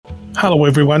Hello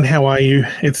everyone, how are you?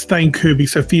 It's Thane Kirby,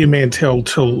 Sophia Mantell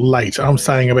till late. I'm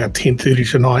saying about 10:30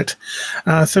 tonight.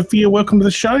 Sophia, welcome to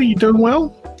the show. You doing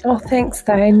well? Oh, thanks,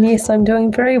 Thane. Yes, I'm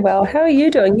doing very well. How are you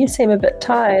doing? You seem a bit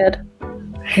tired.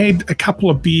 Had a couple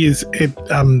of beers at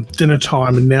dinner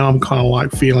time, and now I'm kind of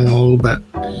like feeling a little bit,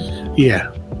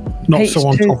 not Peach so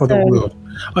on too top of the soon. world.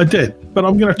 I did, but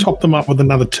I'm going to top them up with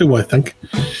another two, I think.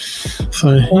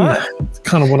 So, yeah, it's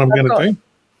kind of what I'm going to do.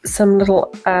 Some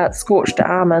little scorched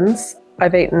almonds.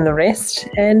 I've eaten the rest,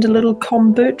 and a little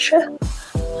kombucha.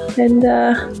 And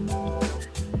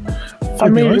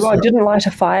I didn't light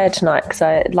a fire tonight because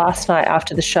last night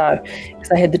after the show,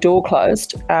 because I had the door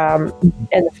closed and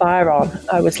the fire on,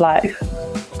 I was like,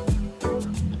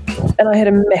 and I had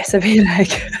a massive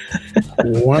headache.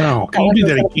 Wow! Can you do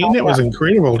that again? That was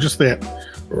incredible. Just that.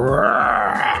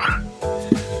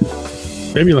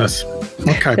 Fabulous.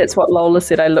 Okay. That's what Lola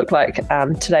said I look like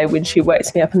today when she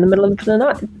wakes me up in the middle of the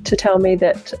night to tell me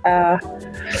that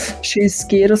she's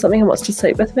scared or something and wants to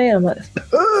sleep with me. I'm like,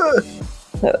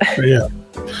 yeah,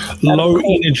 low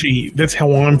energy. That's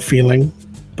how I'm feeling.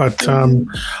 But I'm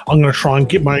going to try and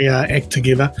get my act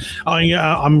together.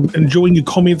 I'm enjoying your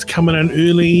comments coming in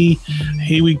early.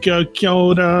 Here we go. Kia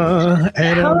ora,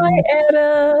 Adam. Hi,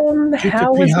 Adam.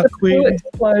 How was the flu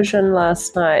explosion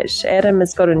last night? Adam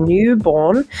has got a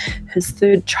newborn, his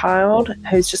third child,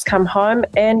 who's just come home,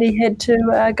 and he had to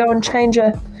go and change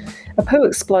a poo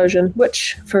explosion,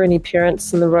 which, for any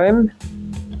parents in the room,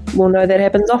 will know that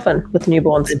happens often with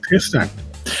newborns. Fantastic.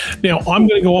 Now, I'm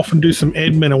going to go off and do some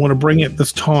admin. I want to bring at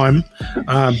this time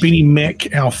Benny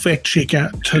Mack, our fact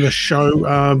checker, to the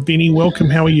show. Benny, welcome.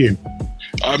 How are you?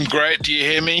 I'm great. Do you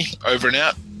hear me? Over and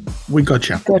out? We got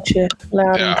you. Got you.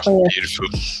 Loud and clear. Beautiful.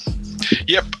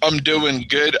 Yep, I'm doing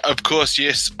good. Of course,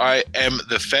 yes, I am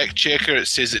the fact checker. It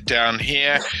says it down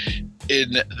here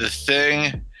in the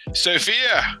thing.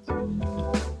 Sophia,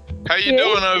 how you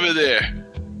doing over there?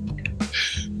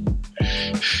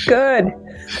 Good.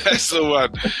 That's the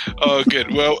one. Oh,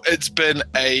 good. Well, it's been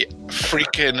a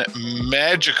freaking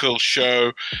magical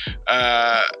show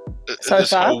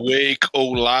this whole week,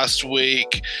 all last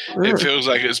week. It feels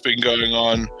like it's been going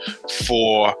on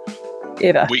for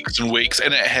weeks and weeks,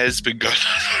 and it has been going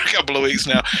on for a couple of weeks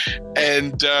now.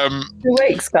 And 2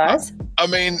 weeks, guys. I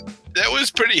mean, that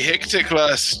was pretty hectic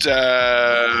last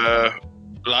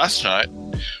night.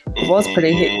 It was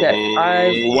pretty hectic.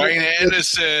 Wayne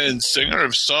Anderson, singer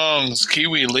of songs,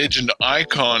 Kiwi legend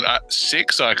icon,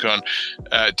 sex icon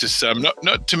to some.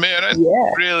 Not to me. I don't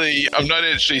really. I'm not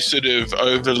actually sort of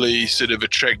overly sort of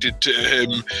attracted to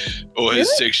him or his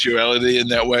sexuality in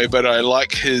that way, but I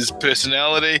like his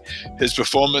personality. His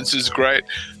performance is great,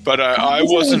 but I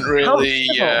wasn't really.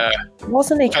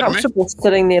 Wasn't he comfortable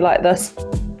sitting there like this?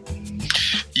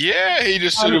 Yeah, he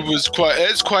just sort of was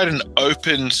it's quite an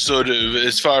open sort of,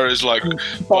 as far as like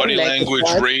body language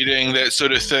reading, that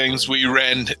sort of things. We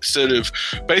ran sort of,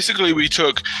 basically we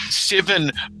took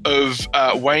 7 of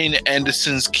Wayne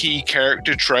Anderson's key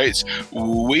character traits.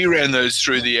 We ran those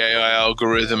through the AI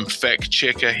algorithm fact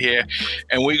checker here,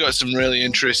 and we got some really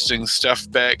interesting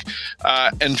stuff back.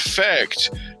 In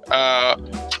fact,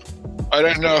 I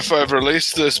don't know if I've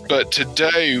released this, but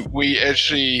today we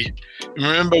actually,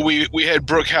 remember we had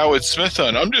Brooke Howard-Smith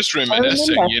on. I'm just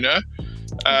reminiscing, you know.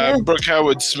 Brooke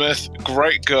Howard-Smith,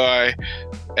 great guy.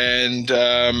 And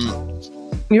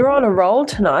you're on a roll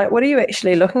tonight. What are you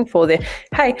actually looking for there?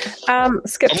 Hey,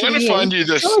 skip. I'm going to find you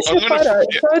this. Show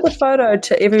the photo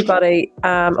to everybody,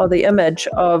 or the image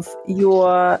of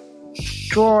your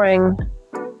drawing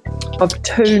of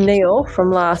 2 Neil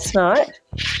from last night.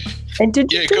 And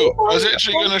did you cool. I was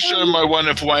actually going to show my one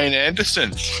of Wayne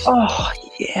Anderson. Oh,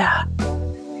 yeah.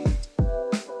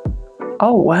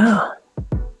 Oh, wow.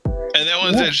 And that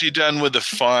one's actually done with a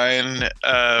fine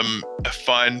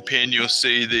pen. You'll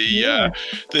see the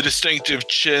distinctive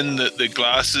chin, the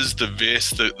glasses, the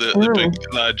vest, the big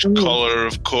large collar,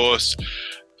 of course.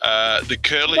 The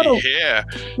curly hair.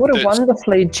 What a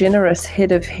wonderfully generous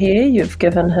head of hair you've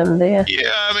given him there. Yeah,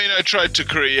 I mean, I tried to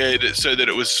create it so that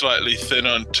it was slightly thin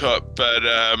on top, but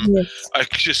I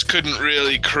just couldn't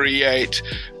really create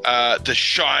the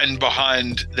shine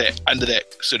behind that, under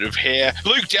that sort of hair.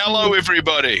 Luke Dallow,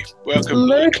 everybody. Welcome,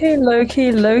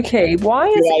 Lukey. Why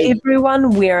is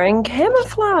everyone wearing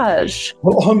camouflage?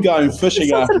 Well, I'm going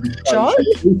fishing after the joke.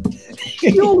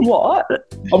 You're what?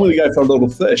 I'm going to go for a little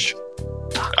fish.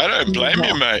 I don't blame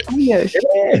you, mate. Yeah,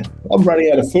 I'm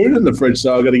running out of food in the fridge,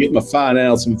 so I've got to get my phone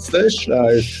out of some fish.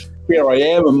 So here I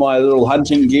am in my little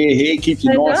hunting gear here, keep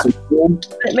you nice and warm.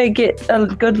 Let me get a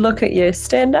good look at you.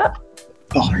 Stand up.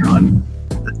 Oh, right.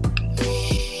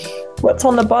 What's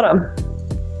on the bottom?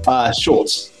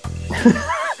 Shorts.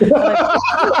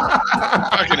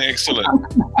 Fucking excellent.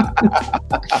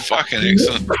 Fucking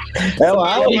excellent.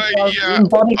 Hello.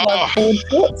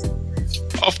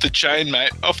 Off the chain,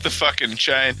 mate. Off the fucking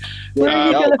chain. Where are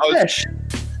you going to fish?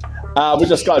 We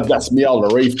just got just me on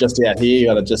the reef just out here.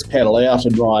 Got to just paddle out,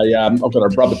 and I've got a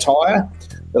rubber tyre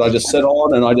that I just sit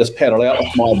on, and I just paddle out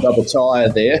with my rubber tyre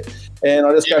there, and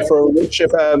I just go for a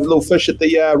little fish at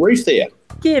the reef there.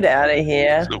 Get out of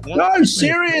here! No,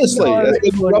 seriously,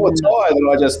 it's a rubber tyre that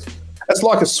I just. It's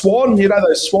like a swan, you know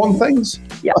those swan things.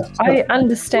 Yeah, I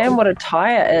understand what a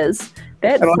tyre is.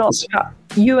 That's not.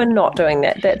 You are not doing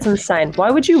that. That's insane.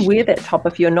 Why would you wear that top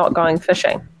if you're not going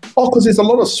fishing? Oh, because there's a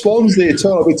lot of swans there too.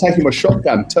 I'll be taking my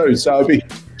shotgun too, so I'll be.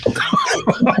 It's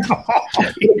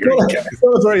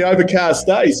not a very overcast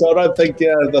day, so I don't think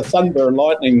the thunder and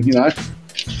lightning, you know.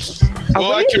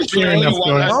 Well, I can really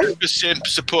 100%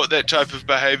 support that type of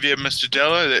behaviour, Mr.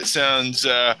 Dello. That sounds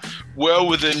well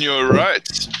within your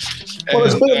rights. Well,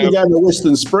 it's better than going to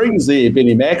Western Springs there,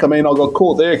 Benny Mac. I mean, I got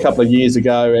caught there a couple of years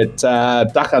ago at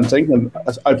duck hunting in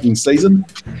opening season.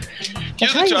 You're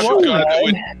the type of guy that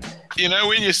would... You know,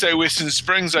 when you say Western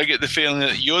Springs, I get the feeling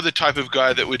that you're the type of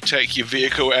guy that would take your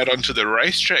vehicle out onto the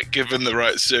racetrack given the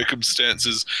right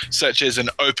circumstances, such as an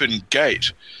open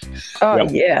gate. Oh,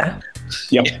 yeah.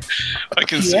 Yep. I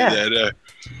can see that.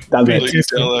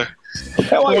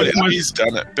 He's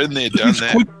done it. Been there, done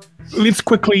that. Let's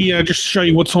quickly just show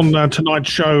you what's on tonight's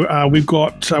show. We're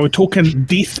talking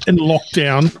death in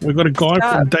lockdown. We've got a guy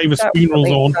from Davis Funerals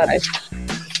on.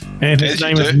 And his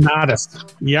name is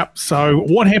Nardis. Yep. So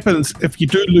what happens if you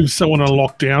do lose someone in a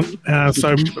lockdown?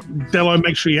 So, Dello,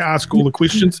 make sure you ask all the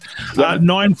questions.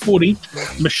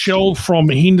 9:40, Michelle from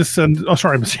Henderson. Oh,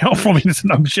 sorry, Michelle from Henderson.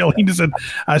 No, Michelle Henderson.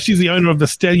 She's the owner of the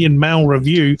Stallion Mail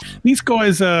Review. These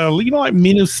guys are, like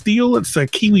Men of Steel. It's a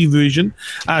Kiwi version.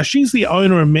 She's the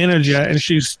owner and manager, and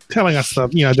she's telling us the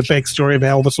backstory of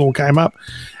how this all came up.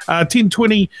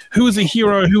 10:20, who is a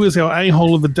hero? Who is our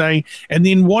a-hole of the day? And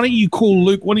then why don't you call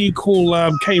Luke? Why don't you call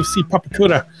KFC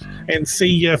Papakura and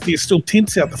see if there's still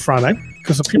tents out the front, eh?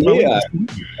 Because the people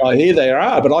here they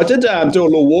are. But I did do a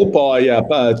little walk by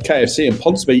KFC in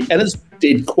Ponsonby, and it's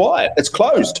dead quiet. It's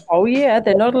closed. Oh, yeah.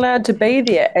 They're not allowed to be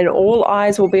there, and all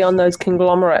eyes will be on those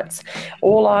conglomerates.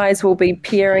 All eyes will be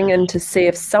peering in to see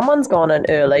if someone's gone in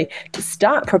early to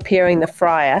start preparing the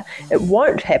fryer. It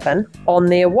won't happen on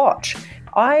their watch.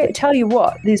 I tell you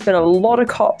what, there's been a lot of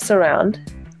cops around.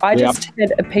 I just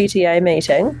had a PTA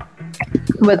meeting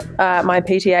with my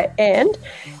PTA, and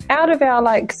out of our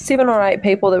 7 or 8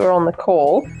 people that were on the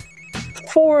call,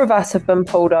 4 of us have been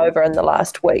pulled over in the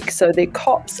last week. So the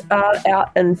cops are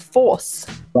out in force.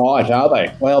 Right, are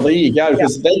they? Well, there you go,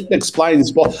 because that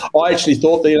explains what I actually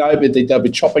thought. They'll be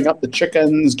chopping up the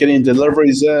chickens, getting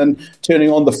deliveries in, turning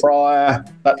on the fryer,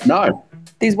 but no.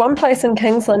 There's one place in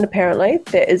Kingsland, apparently,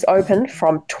 that is open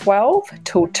from 12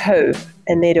 till 2,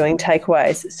 and they're doing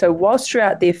takeaways. So whilst you're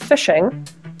out there fishing...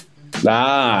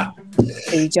 there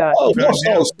you go.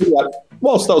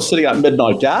 Whilst I was sitting at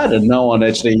Midnight Garden, no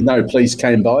police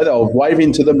came by. They were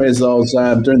waving to them as I was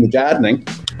doing the gardening.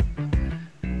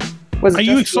 Are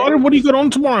you excited? What do you got on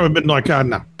tomorrow at Midnight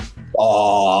Gardener?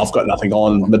 Oh, I've got nothing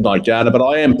on Midnight Gardener, but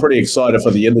I am pretty excited for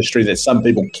the industry that some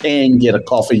people can get a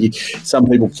coffee, some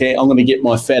people can't. I'm going to get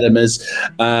my Fatimas.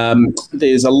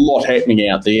 There's a lot happening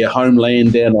out there.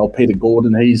 Homeland down there, Peter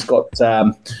Gordon, he's got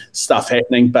stuff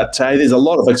happening, but there's a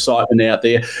lot of excitement out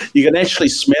there. You can actually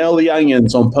smell the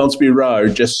onions on Ponsonby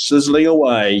Road just sizzling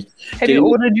away. Have you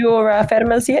ordered your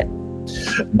Fatimas yet?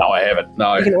 No, I haven't,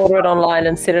 no. You can order it online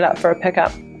and set it up for a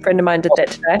pickup. A friend of mine did that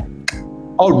today.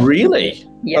 Oh, really?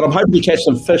 Yep. But I'm hoping to catch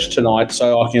some fish tonight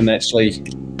so I can actually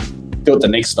do it the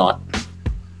next night.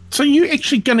 So you're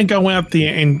actually going to go out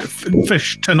there and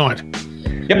fish tonight?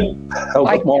 Yep.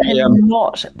 I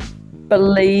cannot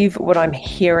believe what I'm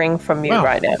hearing from you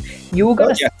right now. You're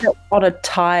going to sit on a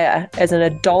tyre as an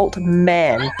adult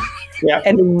man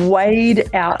and wade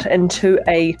out into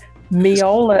a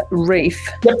Meola reef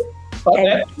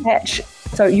and catch.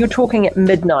 So you're talking at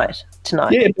midnight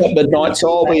tonight? Yeah, about midnight. So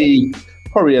I'll be...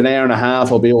 probably an hour and a half.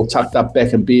 I'll be all tucked up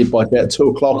back in bed by about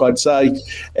 2 o'clock, I'd say.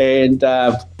 And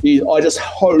I just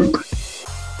hope,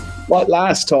 like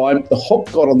last time, the hook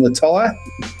got on the tyre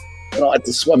and I had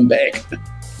to swim back.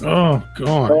 Oh,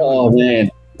 God. Oh,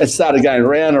 man. It started going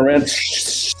round and round.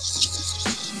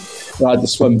 And I had to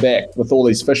swim back with all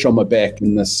these fish on my back.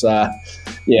 And this, there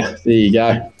you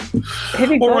go.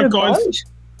 Have you got a boat?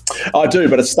 I do,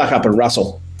 but it's stuck up in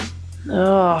Russell.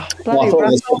 Oh, I thought it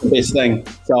was the best thing,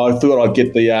 so I thought I'd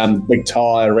get the big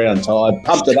round tyre,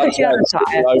 pumped it up,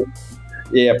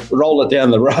 roll it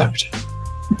down the road.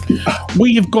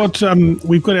 we've got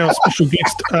our special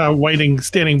guest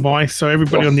standing by, so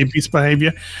everybody on their best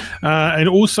behaviour. And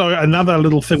also another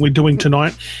little thing we're doing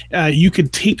tonight, you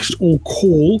could text or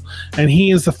call, and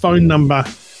here's the phone number,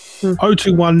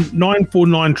 021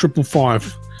 949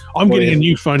 555. I'm getting a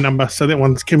new phone number, so that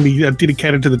one can be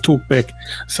dedicated to the talkback.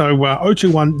 So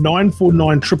 021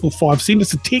 949 555. Send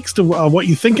us a text of what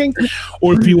you're thinking,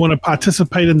 or if you want to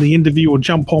participate in the interview or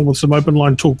jump on with some open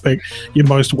line talkback, you're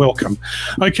most welcome.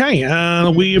 Okay,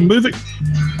 we're moving.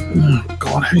 Oh,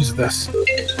 God, who's this?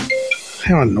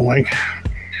 How annoying.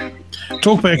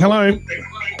 Talkback, hello.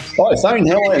 Hi, Thane,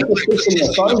 how are you? Just pushing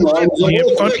the phone line.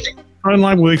 Phone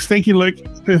line works. Thank you, Luke.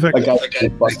 Perfect.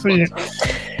 Okay. See you.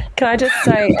 Can I just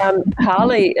say,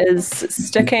 Harley is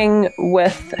sticking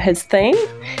with his theme.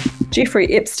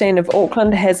 Jeffrey Epstein of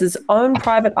Auckland has his own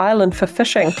private island for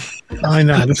fishing. I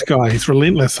know, this guy, he's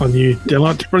relentless on you.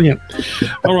 Delight, brilliant.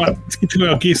 All right, let's get to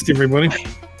our guest, everybody.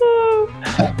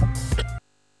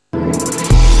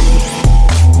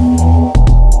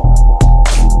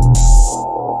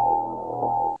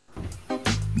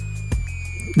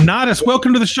 Nardis,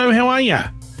 welcome to the show. How are you?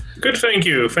 Good, thank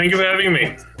you. Thank you for having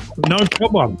me. No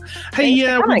problem. Hey,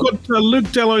 we've got Luke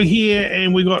Dello here,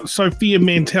 and we've got Sophia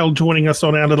Mantell joining us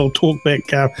on our little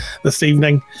talkback this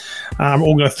evening. We're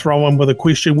going to throw in with a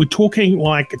question. We're talking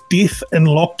like death in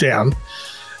lockdown,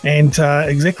 and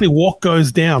exactly what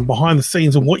goes down behind the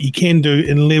scenes and what you can do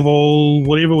in level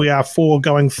whatever we are 4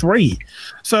 going 3.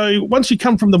 So once you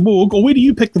come from the morgue, or where do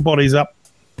you pick the bodies up?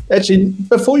 Actually,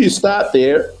 before you start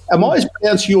there, am I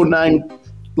pronouncing your name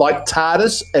like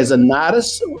TARDIS as a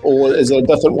Nardis, or is there a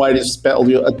different way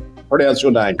to pronounce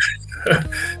your name?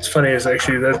 It's funny,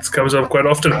 actually that comes up quite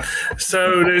often.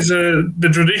 So there's the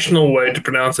traditional way to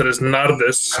pronounce it is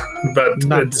Nardis, but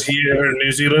it's here in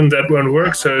New Zealand that won't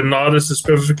work. So Nardis is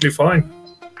perfectly fine.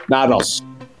 Nardos.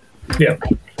 Yeah.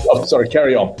 Oh, sorry.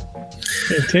 Carry on.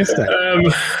 Fantastic.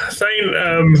 Thane,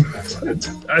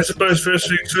 I suppose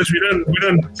first we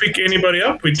don't pick anybody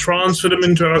up. We transfer them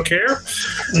into our care.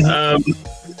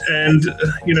 And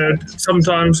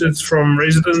sometimes it's from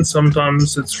residents,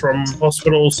 sometimes it's from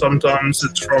hospitals, sometimes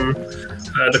it's from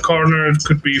the coroner. It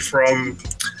could be from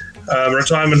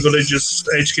retirement villages,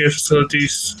 aged care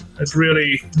facilities. It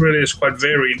really is quite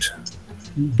varied.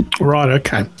 Right.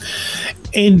 Okay.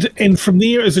 And from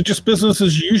there, is it just business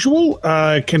as usual?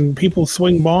 Can people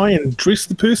swing by and dress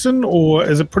the person, or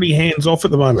is it pretty hands off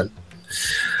at the moment?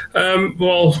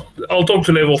 Well, I'll talk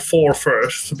to level 4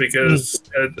 first, because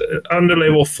under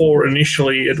level 4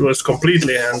 initially it was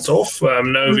completely hands off.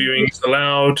 No viewings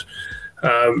allowed.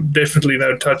 Definitely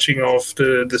no touching of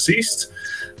the deceased.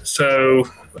 So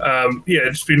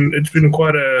it's been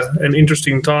quite an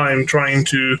interesting time trying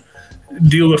to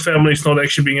deal with families not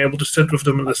actually being able to sit with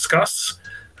them and discuss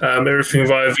everything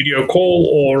via video call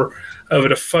or over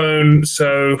the phone.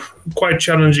 So quite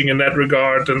challenging in that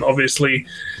regard, and obviously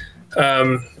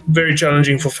very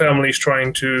challenging for families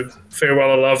trying to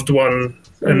farewell a loved one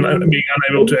and being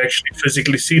unable to actually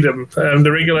physically see them.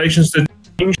 The regulations that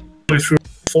change through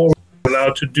 4 are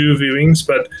allowed to do viewings,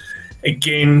 but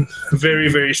again, very,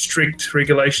 very strict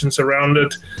regulations around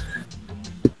it.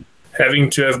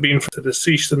 Having to have been for the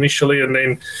deceased initially, and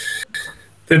then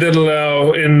they did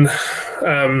allow in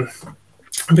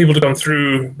people to come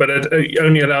through, but it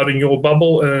only allowed in your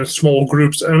bubble, small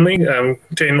groups only,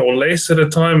 10 or less at a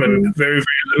time, and very, very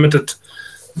limited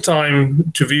time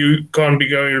to view. Can't be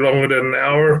going longer than an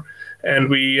hour, and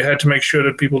we had to make sure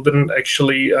that people didn't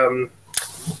actually,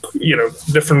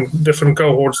 different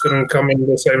cohorts didn't come in at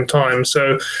the same time.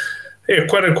 So. Yeah,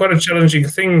 quite a challenging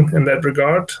thing in that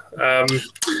regard. What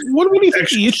do you think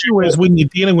the issue is when you're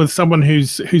dealing with someone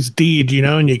who's dead,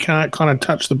 and you can't kind of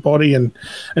touch the body and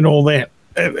all that?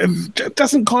 It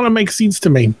doesn't kind of make sense to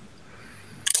me.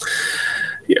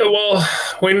 Yeah, well,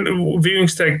 when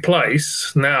viewings take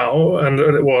place now, and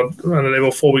under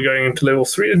level 4, we're going into level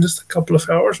 3 in just a couple of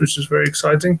hours, which is very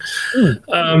exciting.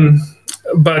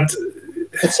 But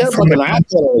it sounds like an art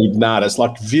gallery, Nardis,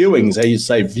 like viewings. How you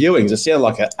say viewings? It sounds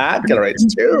like an art gallery.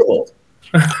 It's terrible.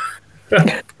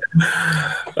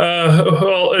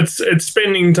 Well, it's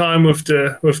spending time with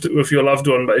your loved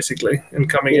one, basically, and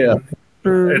coming in.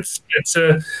 It's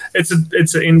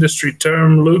an industry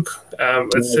term, Luke.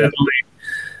 It's certainly,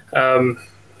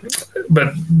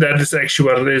 but that is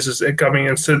actually what it is coming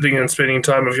and sitting and spending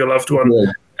time with your loved one.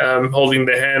 Holding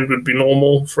their hand would be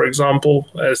normal, for example,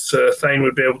 as Thane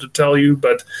would be able to tell you.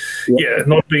 But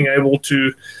not being able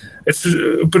to,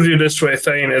 put it this way,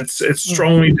 Thane, it's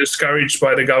strongly discouraged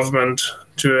by the government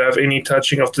to have any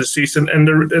touching of the deceased, and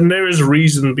there is a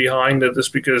reason behind it. Is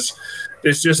because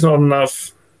there's just not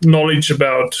enough knowledge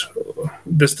about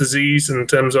this disease in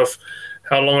terms of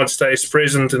how long it stays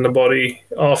present in the body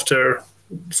after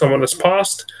someone has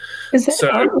passed. Is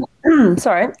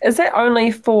that is that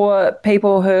only for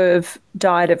people who've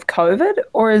died of COVID,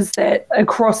 or is that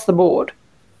across the board?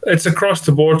 It's across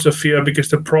the board, Sophia, because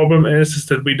the problem is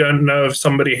that we don't know if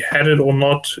somebody had it or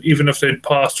not, even if they'd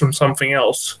passed from something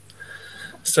else.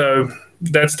 So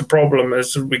that's the problem,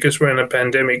 is because we're in a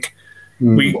pandemic,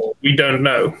 we don't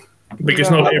know, because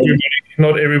not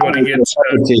everybody gets.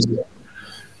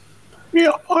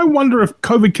 Yeah, I wonder if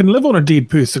COVID can live on a dead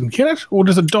person. Can it, or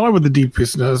does it die with the dead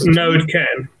person? No, it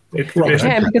can. It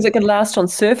can, because it can last on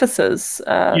surfaces. So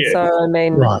I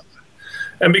mean, right.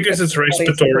 And because it's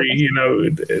respiratory,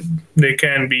 there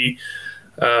can be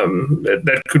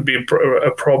that could be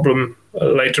a problem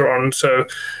later on. So,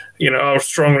 our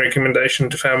strong recommendation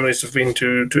to families have been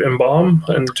to embalm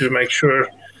and to make sure,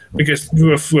 because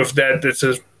with that, it's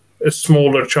a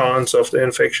smaller chance of the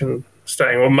infection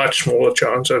staying, or much smaller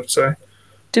chance, I'd say.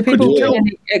 Do people do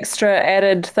any extra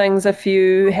added things if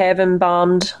you have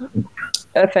embalmed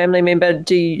a family member?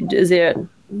 Is there,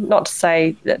 not to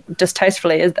say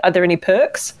distastefully, are there any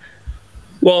perks?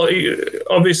 Well,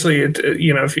 obviously,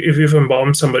 if you've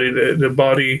embalmed somebody, the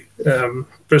body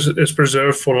is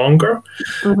preserved for longer.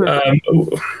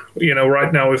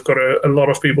 Right now we've got a lot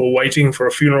of people waiting for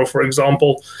a funeral, for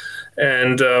example,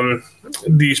 and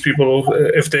these people,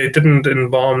 if they didn't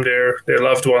embalm their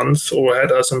loved ones, or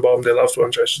had us embalm their loved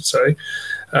ones, I should say,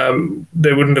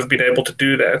 they wouldn't have been able to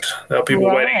do that. Now people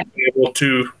waiting to be able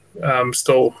to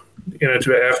still,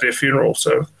 to have their funeral.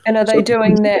 So, and are they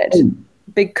doing that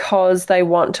because they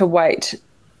want to wait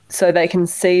so they can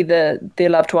see their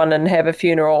loved one and have a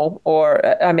funeral?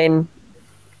 Or, I mean...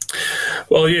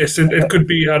 Well, yes, it could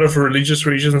be out of religious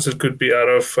reasons. It could be out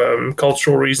of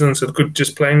cultural reasons. It could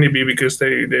just plainly be because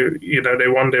they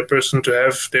want their person to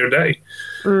have their day.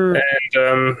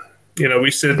 And,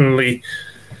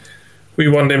 we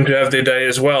want them to have their day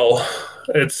as well.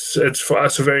 It's for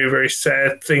us a very, very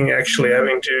sad thing, actually,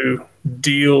 having to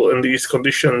deal in these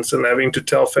conditions and having to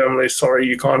tell families, sorry,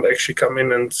 you can't actually come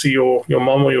in and see your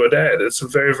mom or your dad. It's a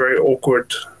very, very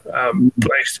awkward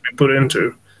place to be put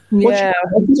into. What's your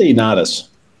capacity, Nardis?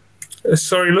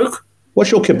 Sorry, Luke?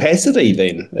 What's your capacity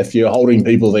then, if you're holding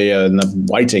people there and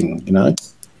waiting,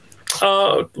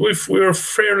 We're a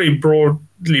fairly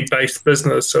broadly based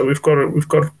business, so we've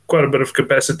got quite a bit of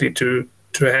capacity to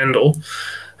handle.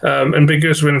 And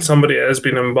because when somebody has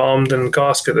been embalmed and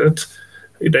casketed,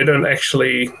 they don't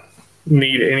actually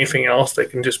need anything else. They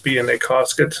can just be in their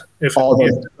casket.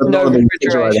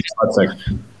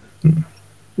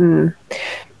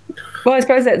 Well, I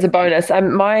suppose that's a bonus.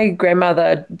 My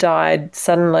grandmother died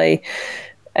suddenly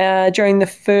during the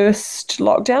first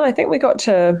lockdown. I think we got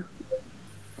to,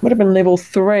 would have been level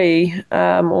 3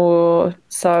 or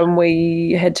so, and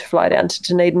we had to fly down to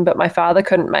Dunedin, but my father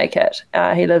couldn't make it.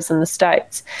 He lives in the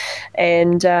States.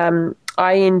 And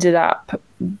I ended up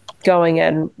going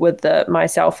in with my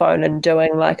cell phone and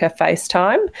doing like a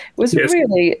FaceTime. It was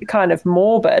really kind of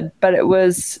morbid, but it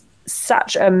was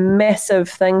such a massive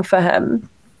thing for him.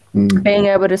 Being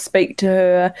able to speak to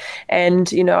her, and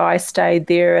I stayed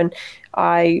there and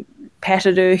I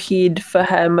patted her head for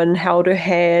him and held her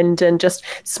hand, and just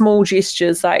small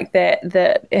gestures like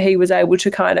that he was able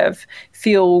to kind of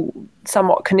feel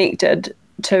somewhat connected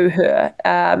to her,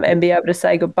 and be able to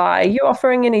say goodbye. Are you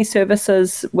offering any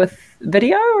services with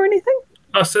video or anything?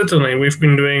 Certainly, we've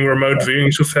been doing remote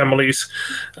viewings with families.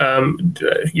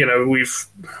 We've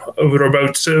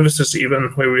remote services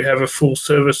even, where we have a full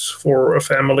service for a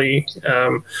family,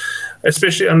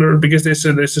 especially because there's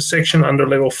a section under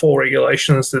level 4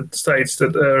 regulations that states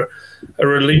that a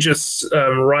religious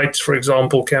rites, for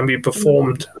example, can be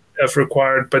performed if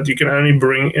required, but you can only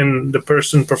bring in the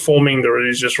person performing the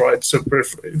religious rites. So,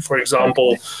 for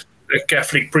example, a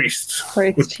Catholic priest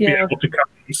would be able to come.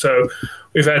 So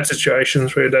we've had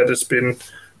situations where that has been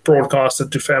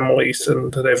broadcasted to families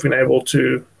and they've been able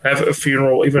to have a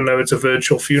funeral, even though it's a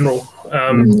virtual funeral.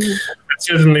 But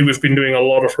certainly we've been doing a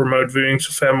lot of remote viewings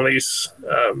for families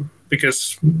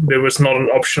because there was not an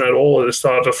option at all at the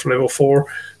start of level 4.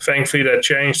 Thankfully, that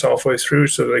changed halfway through,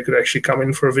 so they could actually come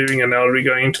in for a viewing. And now we're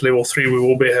going into level 3, we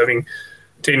will be having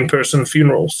 10-person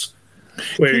funerals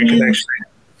where you can actually...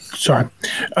 Sorry.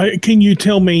 Can you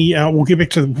tell me, we'll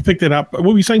pick that up. What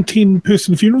were you saying,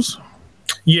 10-person funerals?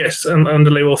 Yes, and under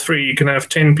level 3, you can have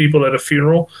 10 people at a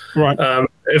funeral. Right.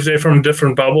 If they're from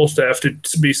different bubbles, they have to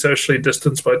be socially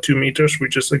distanced by 2 meters,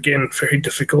 which is, again, very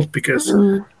difficult because,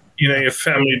 you have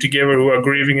family together who are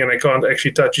grieving and they can't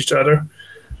actually touch each other.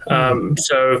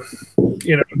 So,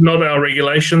 not our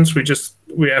regulations.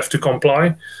 We have to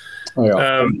comply.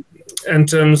 In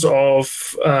terms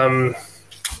of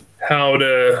how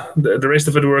the rest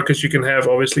of the workers, you can have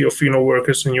obviously your funeral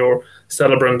workers and your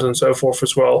celebrant and so forth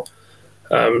as well,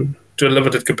 to a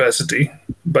limited capacity,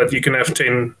 but you can have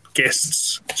 10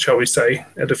 guests, shall we say,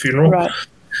 at a funeral. Right.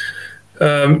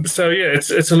 So yeah,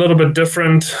 it's a little bit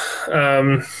different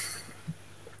than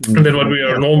what we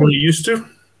are normally used to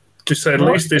say the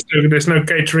least. There's no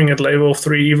catering at level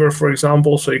 3 either, for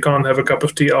example, so you can't have a cup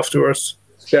of tea afterwards.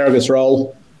 Asparagus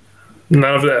roll.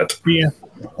 None of that. Yeah.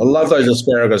 I love those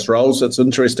asparagus rolls. It's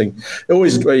interesting.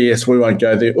 Yes, we won't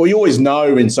go there. Well, you always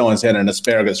know when someone's had an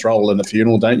asparagus roll in a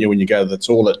funeral, don't you? When you go to the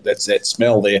toilet, that's that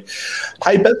smell there.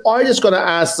 Hey, but I just got to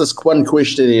ask this one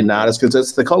question here, Nardis, because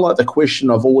it's the kind of like the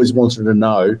question I've always wanted to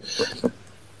know.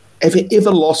 Have you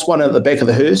ever lost one at the back of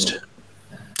the hearse?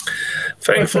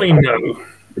 Thankfully, no.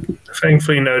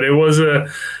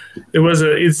 There was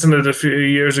an incident a few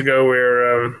years ago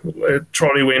where a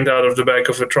trolley went out of the back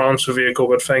of a transfer vehicle,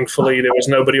 but thankfully there was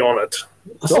nobody on it.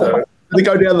 So, did it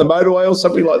go down the motorway or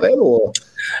something like that? Or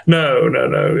No.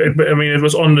 It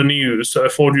was on the news, so I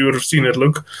thought you would have seen it,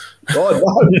 Luke. Oh,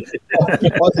 no.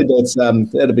 I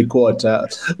think that'd be quite.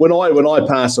 When I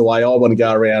pass away, I want to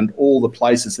go around all the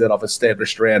places that I've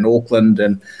established around Auckland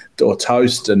or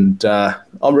Toast, and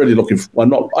I'm really looking.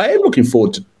 I am looking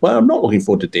forward to. Well, I'm not looking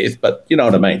forward to death, but you know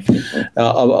what I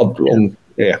mean.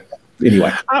 Yeah.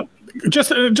 Anyway.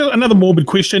 Just another morbid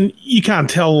question. You can't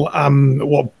tell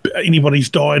what anybody's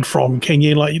died from, can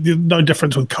you? Like, there's no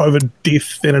difference with COVID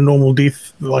death than a normal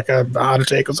death, like a heart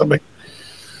attack or something.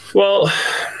 Well,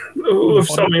 with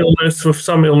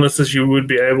some illnesses, you would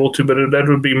be able to, but that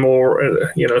would be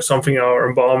more, something our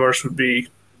embalmers would be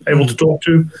able to talk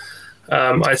to.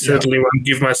 I certainly won't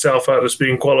give myself out as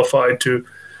being qualified to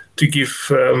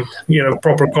give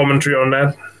proper commentary on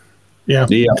that. Yeah.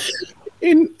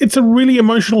 And it's a really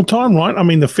emotional time, right? I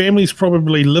mean, the family's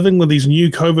probably living with these new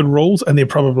COVID rules and they're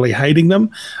probably hating them.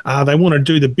 They want to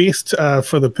do the best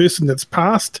for the person that's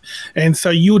passed. And so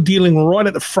you're dealing right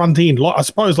at the front end. Like, I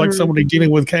suppose like somebody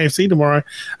dealing with KFC tomorrow,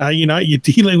 you're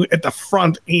dealing at the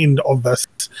front end of this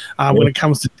when it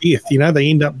comes to death. They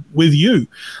end up with you.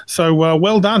 So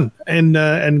well done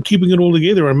and keeping it all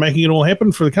together and making it all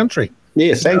happen for the country.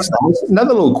 Yeah, thanks.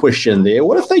 Another little question there.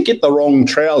 What if they get the wrong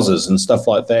trousers and stuff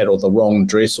like that, or the wrong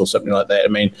dress or something like that? I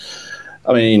mean,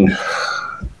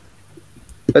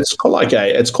 it's quite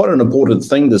an important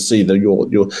thing to see that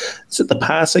is it the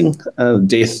passing,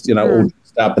 death, all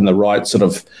dressed up in the right sort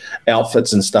of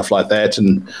outfits and stuff like that.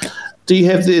 And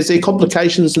is there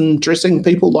complications in dressing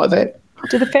people like that?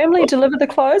 Do the family deliver the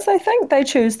clothes? I think they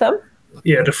choose them.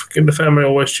 Yeah, the family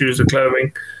always choose the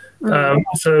clothing.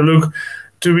 So Luke,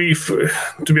 to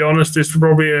be honest, there's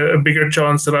probably a bigger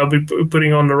chance that I'll be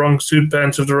putting on the wrong suit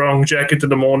pants or the wrong jacket in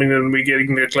the morning than me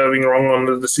getting the clothing wrong on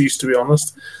the deceased, to be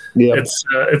honest. Yeah.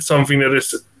 It's something that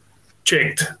is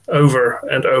checked over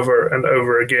and over and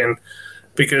over again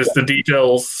because the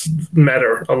details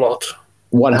matter a lot.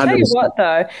 100%. I'll tell you what,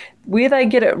 though, where they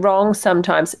get it wrong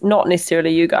sometimes, not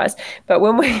necessarily you guys, but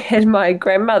when we had my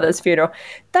grandmother's funeral,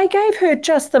 they gave her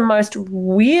just the most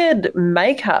weird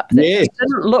makeup that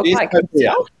didn't look like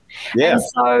herself. Yeah. And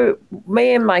so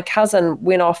me and my cousin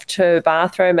went off to the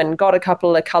bathroom and got a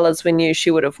couple of colours we knew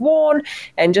she would have worn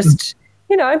and just,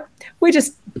 we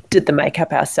just did the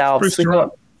makeup ourselves. We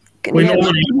normally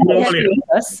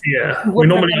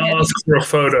ask for a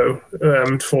photo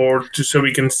so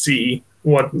we can see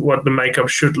what the makeup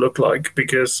should look like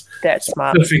because that's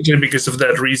smart. Specifically because of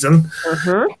that reason.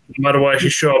 Otherwise, you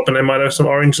show up and they might have some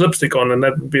orange lipstick on, and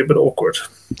that would be a bit awkward.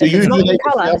 You can't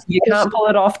pull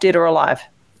it off, dead or alive.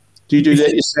 Do you do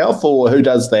that yourself, or who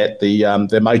does that?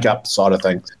 The makeup side of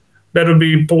things. That would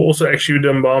be also actually the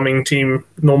embalming team.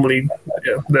 Normally,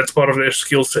 that's part of their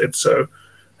skill set. So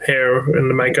hair and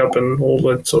the makeup and all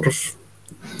that sort of.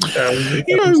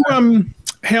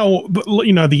 How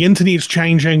the internet's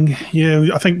changing.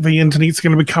 I think the internet's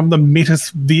going to become the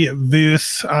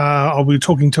metaverse. I'll be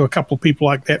talking to a couple of people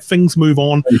like that. Things move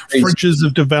on. Fridges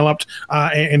have developed,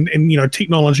 and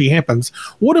technology happens.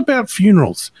 What about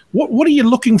funerals? What are you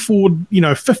looking for?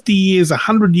 50 years,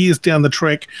 100 years down the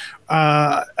track.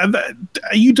 Are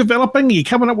you developing? Are you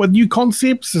coming up with new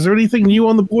concepts? Is there anything new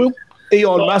on the boil?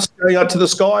 Elon Musk going up to the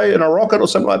sky in a rocket or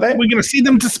something like that? We're going to send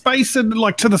them to space and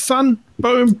to the sun.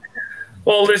 Boom.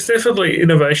 Well, there's definitely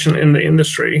innovation in the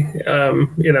industry.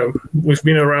 We've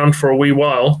been around for a wee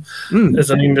while as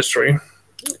an industry.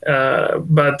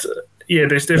 But,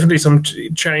 there's definitely some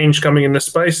change coming in the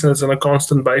space, and it's on a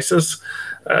constant basis.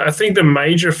 I think the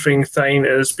major thing, Thane,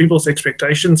 is people's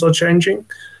expectations are changing.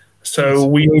 So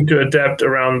we need to adapt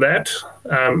around that.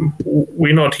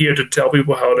 We're not here to tell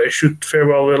people how they should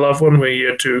farewell their loved one. We're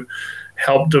here to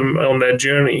help them on their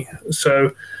journey.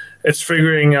 So it's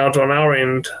figuring out on our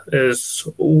end is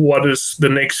what is the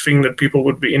next thing that people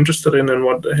would be interested in,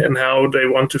 and how they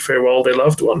want to farewell their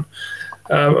loved one.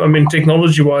 I mean,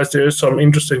 technology-wise, there's some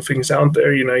interesting things out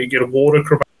there. You know, you get a water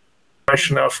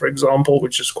cremation now, for example,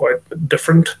 which is quite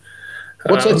different.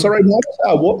 What's that? Sorry,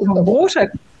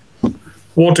 Water.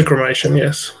 Water cremation,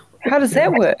 yes. How does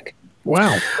that work?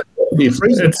 Wow. It's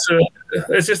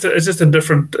just a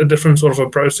different sort of a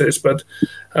process, but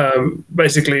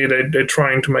basically they're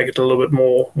trying to make it a little bit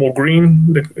more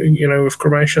green, you know, with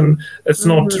cremation. It's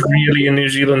not really in New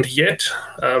Zealand yet.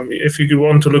 If you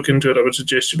want to look into it, I would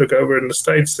suggest you look over in the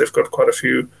States. They've got quite a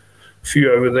few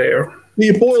over there. Do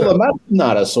you boil them up,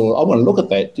 Nadas, or I want to look at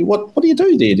that. What do you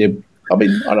do there, Deb? I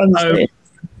mean, I don't understand.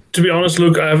 To be honest,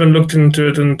 Luke, I haven't looked into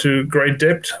it into great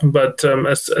depth, but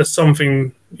as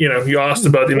something, you know, you asked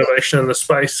about innovation in the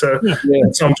space, so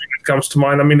it's something that comes to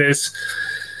mind. I mean, there's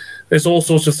all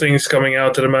sorts of things coming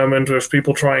out at the moment with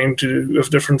people trying to do with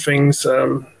different things.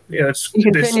 You can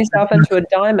turn yourself into a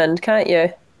diamond, can't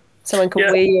you? Someone can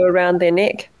wear you around their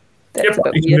neck. That's a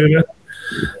bit you weird. can do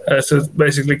that. So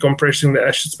basically compressing the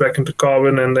ashes back into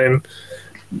carbon, and then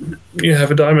you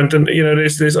have a diamond. And you know,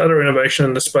 there's other innovation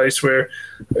in the space where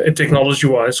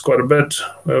technology-wise quite a bit,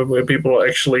 where people are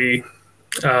actually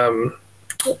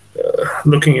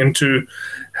looking into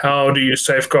how do you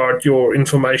safeguard your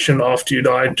information after you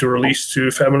die to release to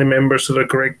family members at the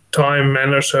correct time,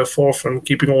 manner, so forth, and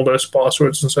keeping all those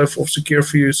passwords and so forth secure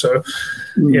for you. So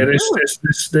there's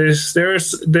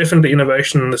definitely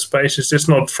innovation in the space. It's just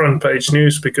not front page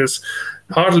news because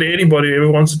hardly anybody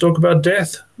ever wants to talk about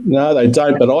death. No, they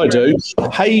don't, but I do.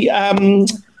 Hey,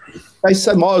 they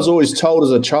said, I was always told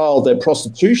as a child that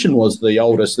prostitution was the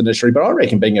oldest industry, but I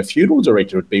reckon being a funeral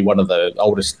director would be one of the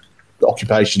oldest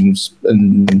occupations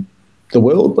in the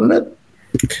world, wouldn't it?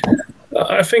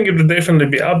 I think it would definitely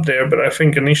be up there, but I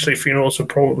think initially funerals were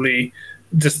probably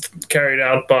just carried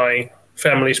out by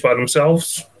families by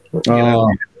themselves. You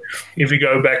know, if you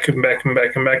go back and back and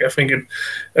back and back, I think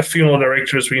a funeral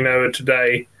director as we know it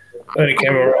today only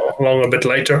came along a bit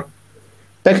later.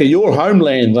 Back at your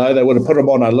homeland, though, they would have put them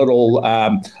on a little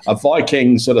a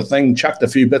Viking sort of thing, chucked a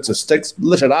few bits of sticks,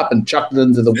 lit it up and chucked it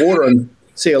into the water and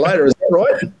see you later. Is that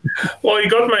right? Well, you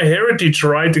got my heritage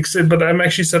right, but I'm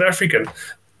actually South African.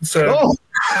 So.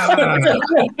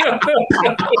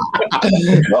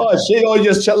 Shit, I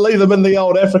just leave them in the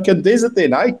old African desert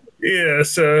then, eh? Yeah,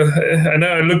 so I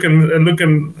know I'm looking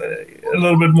a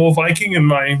little bit more Viking, and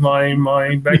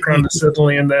my background is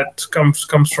certainly in that comes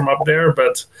from up there.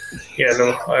 But yeah,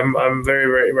 no, I'm very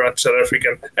very much South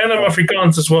African, and I'm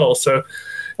Afrikaans as well. So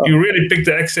you really picked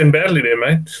the accent badly there,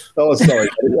 mate. Oh, sorry,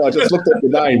 I just looked at the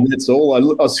name. That's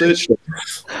all. I searched it.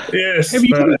 Yes.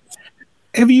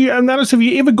 Have you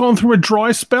ever gone through a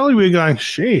dry spell where you're going,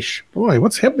 sheesh, boy,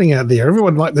 what's happening out there?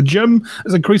 Everyone, like the gym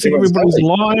is increasing everybody's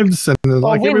lives, and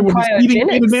like everyone's eating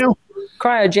better now.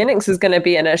 Cryogenics is going to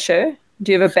be an issue.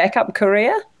 Do you have a backup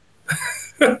career?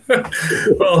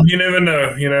 Well, you never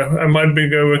know. You know, I might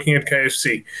go working at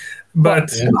KFC,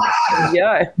 but it's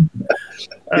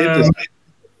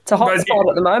a hot spot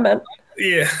at the moment.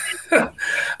 Yeah,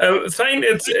 Thane,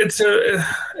 it's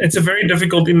a very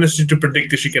difficult industry to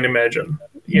predict, as you can imagine.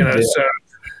 You know, so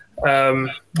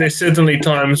there's certainly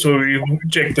times where we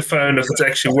check the phone if it's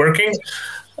actually working,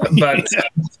 but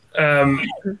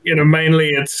you know, mainly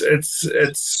it's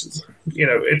you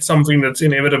know, it's something that's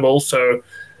inevitable. So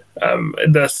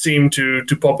it does seem to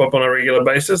pop up on a regular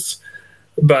basis.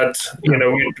 But, you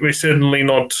know, we're certainly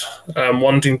not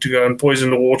wanting to go and poison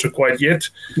the water quite yet.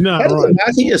 No, how do you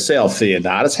market yourself there,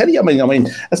 Nardis? How do you, I mean,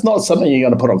 it's not something you're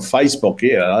going to put on Facebook.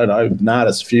 Yeah, I don't know,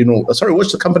 Nardis Funeral. Sorry,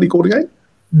 what's the company called again?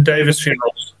 Davis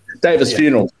Funerals. Davis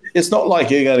Funerals. It's not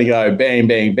like you're going to go bang,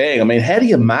 bang, bang. I mean, how do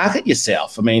you market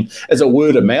yourself? I mean, is it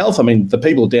word of mouth? I mean, the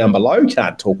people down below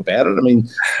can't talk about it. I mean,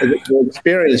 the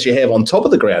experience you have on top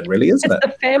of the ground, really, isn't it?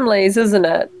 It's the families, isn't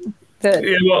it?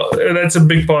 Yeah, well, that's a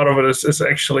big part of it is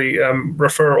actually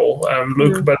referral,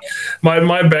 Luke. But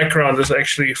my background is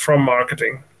actually from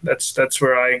marketing. That's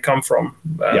where I come from.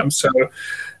 So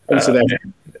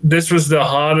this was the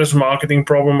hardest marketing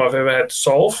problem I've ever had to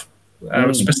solve.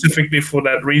 Specifically for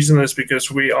that reason is because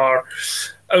we are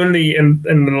only in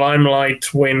the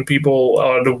limelight when people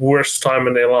are the worst time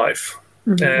in their life.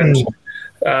 And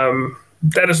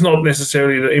that is not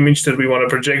necessarily the image that we want to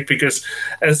project, because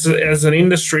as an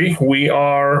industry, we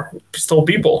are still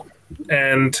people.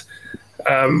 And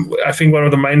I think one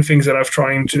of the main things that I'm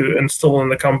trying to instill in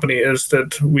the company is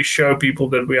that we show people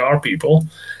that we are people.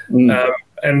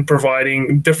 and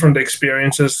providing different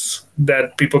experiences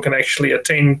that people can actually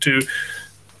attend to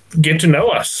get to know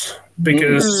us.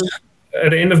 Because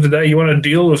at the end of the day, you want to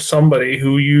deal with somebody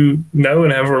who you know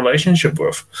and have a relationship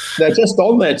with. Now, just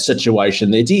on that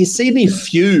situation there, do you see any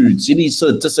feuds, any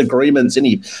sort of disagreements,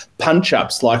 any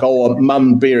punch-ups like, oh,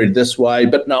 mum buried this way,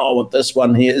 but no, I want this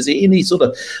one here? Is there any sort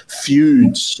of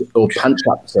feuds or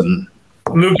punch-ups?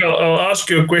 Luke, I'll ask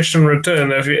you a question in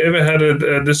return. Have you ever had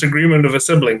a disagreement with a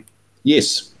sibling?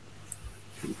 Yes.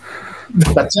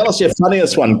 But tell us your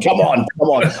funniest one. Come on.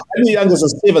 I'm the youngest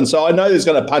of 7, so I know there's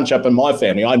going to punch up in my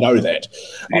family. I know that.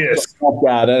 Yes. I'll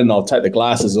guard in. I'll take the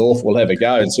glasses off. We'll have a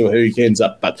go and see who ends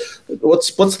up. But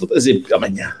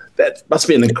that must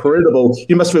be an incredible.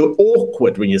 You must feel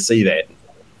awkward when you see that.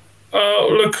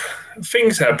 Look,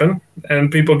 things happen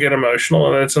and people get emotional,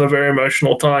 and it's a very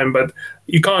emotional time. But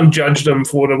you can't judge them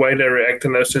for the way they react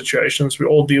in those situations. We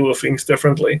all deal with things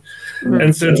differently,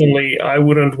 and certainly I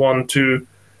wouldn't want to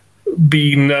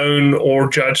be known or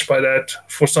judged by that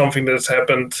for something that's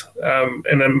happened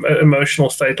in an emotional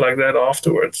state like that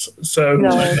afterwards. So,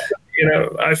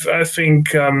 I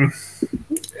think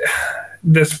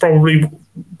that's probably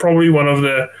one of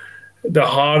the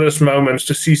hardest moments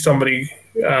to see somebody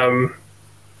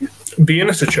be in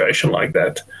a situation like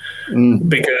that,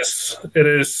 because it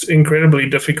is incredibly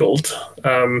difficult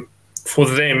for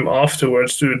them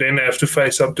afterwards to then have to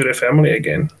face up to their family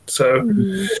again. So,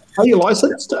 are you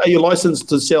licensed? Are you licensed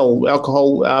to sell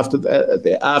alcohol after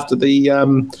the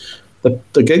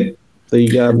gig?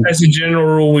 As a general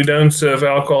rule, we don't serve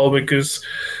alcohol because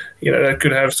that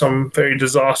could have some very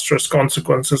disastrous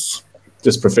consequences.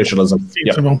 Just professionalism.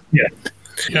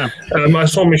 Yeah. I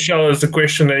saw Michelle as the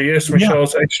question there. Yes,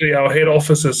 Michelle's actually our head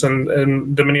office is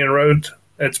in Dominion Road.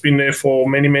 It's been there for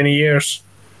many, many years.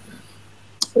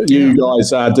 You guys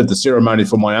did the ceremony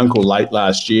for my uncle late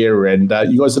last year, and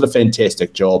you guys did a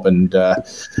fantastic job, and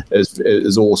it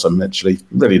was awesome, actually.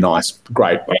 Really nice.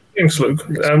 Great. Thanks, Luke.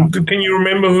 Can you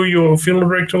remember who your funeral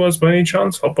director was by any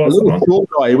chance? I'll pass it on. Short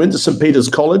guy. He went to St. Peter's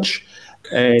College.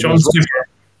 And John Skipper.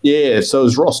 Yeah, so it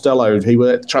was Ross Dello. He was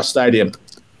at Trust Stadium.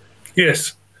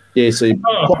 Yes. Yeah, so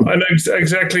I know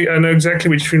exactly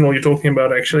which funeral you're talking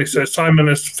about, actually. So Simon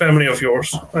is family of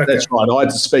yours. Okay. That's right. I had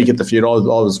to speak at the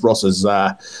funeral. I was Ross's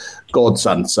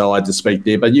godson, so I had to speak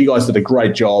there. But you guys did a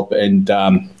great job, and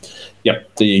there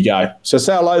you go. So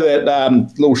say hello to that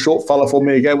little short fella for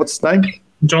me again. What's his name?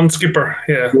 John Skipper,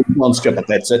 yeah. John Skipper,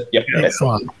 that's it. Yep, yeah. That's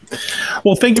fine.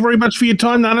 Well, thank you very much for your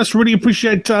time, Nanas. Really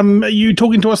appreciate you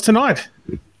talking to us tonight.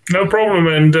 No problem,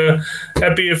 and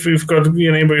happy if we've got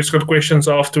anybody's got questions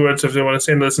afterwards. If they want to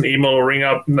send us an email or ring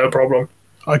up, no problem.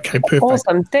 Okay, perfect.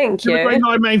 Awesome, thank you. Have a great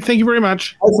night, mate. Thank you very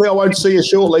much. Hopefully, I won't see you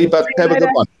shortly, but have a good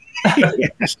one.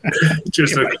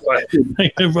 Cheers, Luke.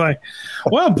 Bye.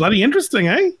 Well, bloody interesting,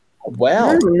 eh?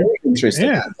 Wow, very interesting.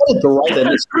 Yeah. What a great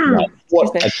industry.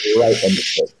 What a great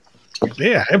industry.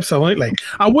 Yeah, absolutely.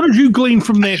 What did you glean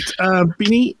from that,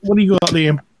 Benny? What do you got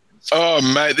there? Oh,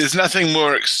 mate, there's nothing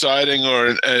more exciting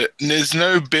there's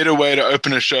no better way to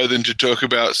open a show than to talk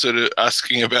about sort of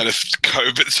asking about if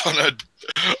COVID's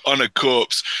on a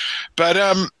corpse. But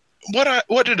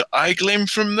what did I glean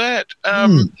from that?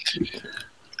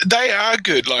 They are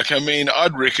good.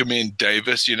 I'd recommend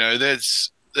Davis.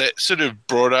 That sort of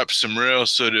brought up some real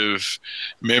sort of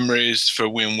memories for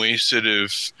when we sort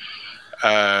of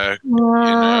put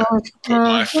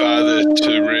my father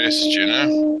to rest.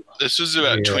 This was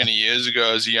about 20 years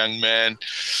ago as a young man,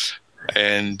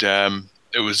 and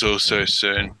it was all so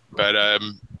soon. But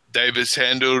Davis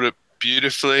handled it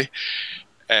beautifully,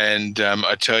 and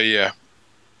I tell you,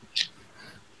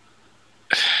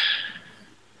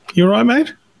 you all right,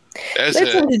 mate? Let's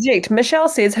interject. Michelle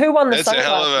says, "Who won the That's a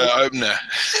hell of an opener."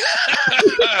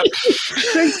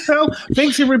 Thanks, pal.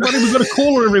 Thanks, everybody. We've got a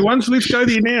caller, everyone, so let's go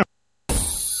there now.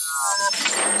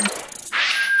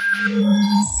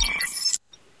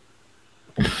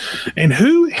 And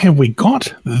who have we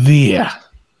got there?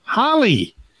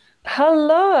 Harley.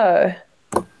 Hello.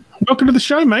 Welcome to the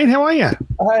show, mate. How are you?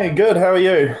 Hey, good. How are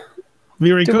you?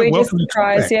 Very Did good. we Welcome just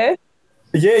surprise you?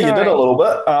 Yeah, you did a little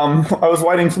bit. I was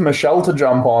waiting for Michelle to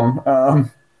jump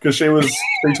on because she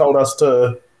told us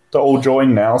to all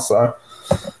join now. So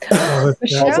Michelle,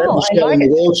 Michelle in the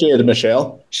wheelchair to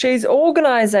Michelle. She's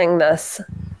organising this.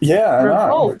 Yeah, I know.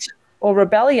 Revolt or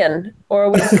rebellion, or are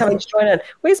we just coming to join in?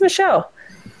 Where's Michelle?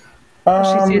 She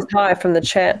says hi from the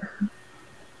chat.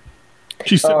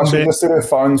 She just said her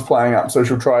phone's playing up, so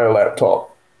she'll try her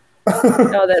laptop.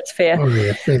 Oh, that's fair. Oh,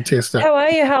 yeah, fantastic. How are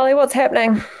you, Harley? What's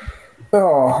happening?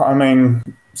 Oh,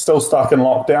 still stuck in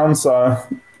lockdown, so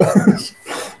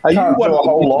can't do a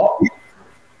whole lot.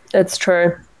 It's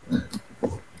true.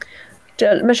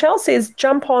 Michelle says,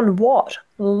 jump on what?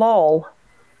 Lol.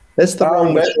 That's the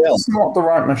wrong Michelle. That's not the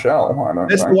right Michelle, I don't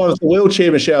That's think. the one with the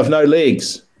wheelchair Michelle with no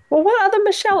legs. Well, what other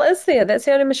Michelle is there? That's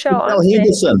the only Michelle Michelle I'm seeing.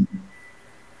 Henderson.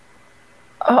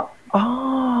 Oh.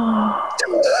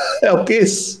 I'll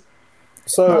guess.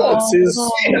 So it says...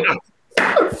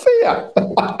 Fair.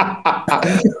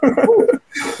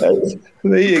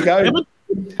 There you go.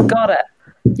 Got it.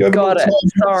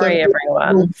 Sorry,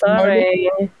 everyone. Sorry.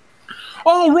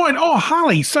 Oh, right. Oh,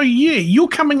 Harley. So, yeah, you're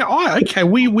coming. Oh, okay.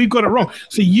 We've got it wrong.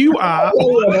 So you are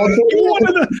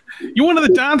you're one of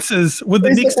the dancers with the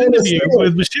next interview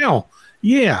with Michelle.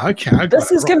 Yeah, okay.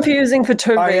 This is confusing for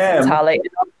two reasons, Harley.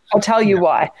 I'll tell you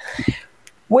why.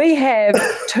 We have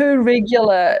two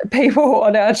regular people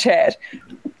on our chat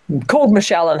called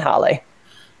Michelle and Harley.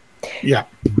 Yeah.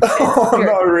 Oh,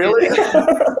 no, really?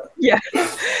 Yeah.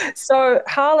 So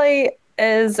Harley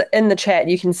is in the chat.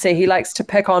 You can see he likes to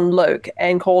pick on Luke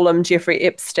and call him Jeffrey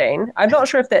Epstein. I'm not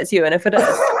sure if that's you, and if it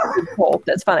is, Paul,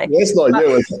 that's funny. That's not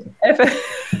you, is it?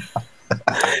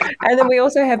 And then we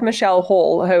also have Michelle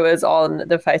Hall, who is on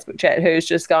the Facebook chat, who's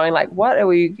just going like, what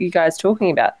are you guys talking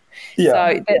about?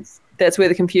 Yeah. So that's where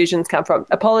the confusions come from.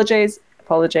 Apologies.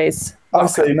 I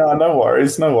see. No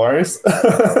worries.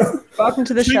 Welcome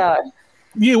to the show.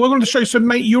 Yeah, welcome to the show. So,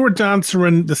 mate, you're a dancer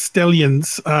in the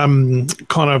Stallions kind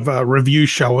of review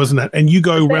show, isn't it? And you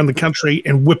go around the country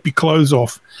and whip your clothes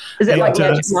off. Is it like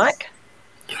Magic Mike?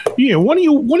 Yeah. Why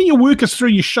don't you work us through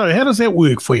your show? How does that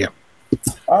work for you?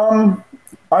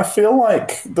 I feel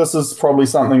like this is probably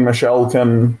something Michelle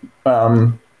can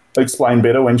explain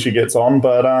better when she gets on.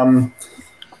 But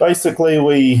basically,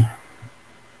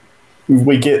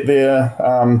 we get there,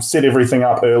 set everything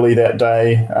up early that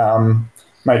day,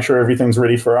 make sure everything's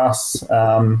ready for us.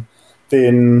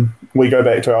 Then we go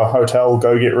back to our hotel,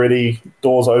 go get ready,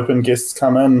 doors open, guests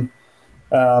come in.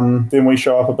 Then we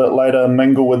show up a bit later,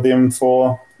 mingle with them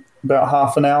for about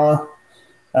half an hour,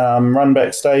 run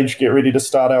backstage, get ready to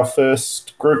start our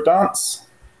first group dance.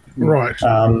 Right.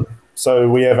 So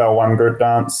we have our one group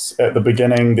dance at the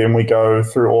beginning, then we go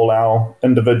through all our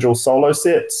individual solo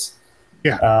sets.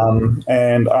 Yeah.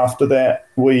 And after that,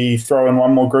 we throw in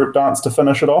one more group dance to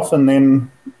finish it off, and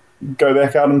then go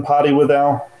back out and party with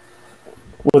our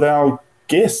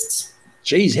guests.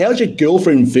 Geez, how'd your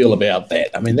girlfriend feel about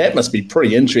that? I mean, that must be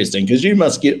pretty interesting because you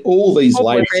must get all these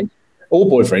ladies.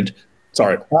 Boyfriend.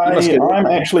 Sorry. I'm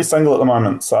actually single at the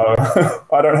moment, so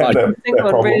I don't have that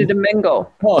problem. Ready to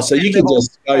mingle. Oh, so you can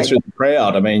just go through the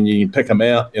crowd. I mean, you can pick them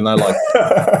out, like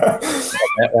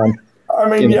that one. I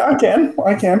mean, I can.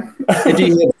 When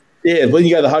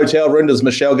you go to the hotel room, does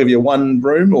Michelle give you one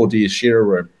room or do you share a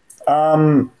room?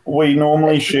 We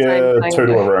normally share two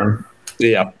to a room.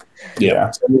 Yeah.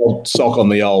 So we'll sock on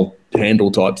the old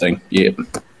handle type thing. Yeah.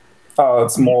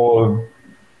 It's more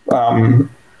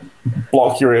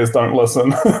block your ears, don't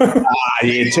listen. Turn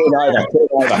over.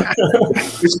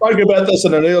 We spoke about this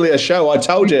in an earlier show. I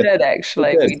told you. We did,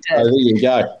 actually. We did. So there you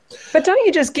go. But don't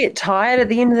you just get tired at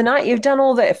the end of the night? You've done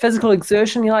all that physical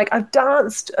exertion. You're like, I've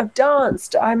danced.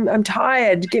 I'm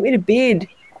tired. Get me to bed.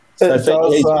 So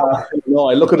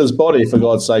look at his body, for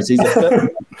God's sakes. He's a fit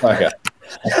fucker.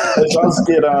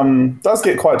 It does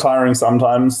get quite tiring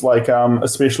sometimes, like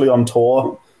especially on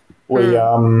tour.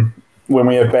 When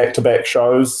we have back-to-back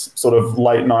shows, sort of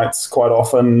late nights quite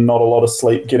often, not a lot of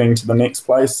sleep getting to the next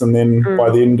place. And then by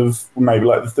the end of maybe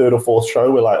like the third or fourth show,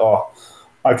 we're like, oh,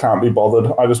 I can't be bothered.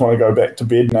 I just want to go back to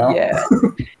bed now. Yeah.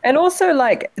 And also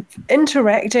like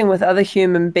interacting with other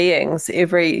human beings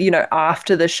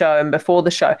after the show and before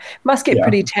the show must get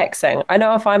pretty taxing. I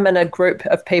know if I'm in a group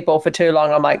of people for too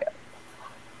long, I'm like,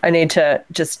 I need to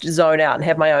just zone out and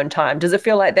have my own time. Does it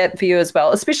feel like that for you as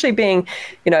well? Especially being,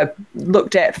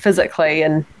 looked at physically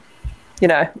and,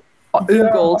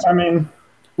 Googled. Yeah, I mean,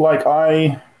 like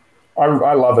I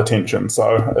love attention,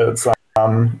 so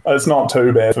it's not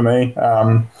too bad for me.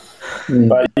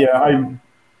 But yeah,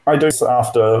 I do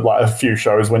after like a few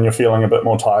shows when you're feeling a bit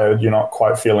more tired, you're not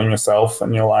quite feeling yourself,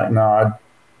 and you're like, no, I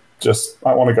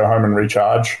want to go home and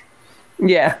recharge.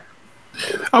 Yeah.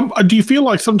 Do you feel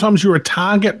like sometimes you're a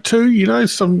target too?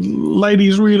 Some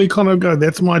ladies really kind of go,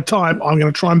 that's my type. I'm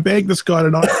going to try and bag this guy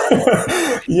tonight.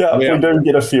 Yeah, we do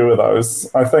get a few of those.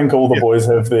 I think all the boys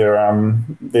have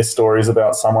their stories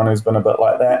about someone who's been a bit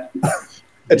like that.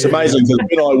 It's amazing because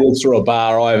when I walk through a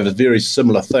bar, I have a very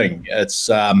similar thing. It's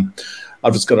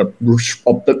I've just got a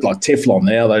bit like Teflon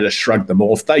now. They just shrug them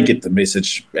off. They get the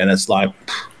message, and it's like,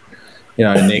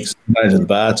 next going to the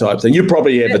bar type thing. You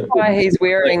probably have That's why he's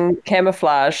wearing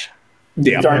camouflage.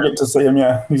 Yeah. You don't get to see him,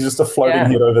 He's just a floating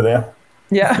head over there.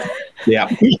 Yeah. Yeah.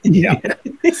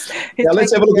 Now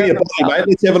let's have a look at your body, mate.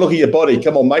 Let's have a look at your body.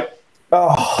 Come on, mate.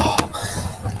 Oh,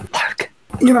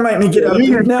 you're gonna make me get out of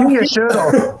here now. Your shirt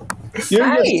off.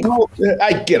 Hey. Hey,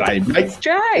 g'day, mate.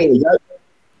 Jay.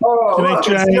 Oh,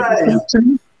 G'day,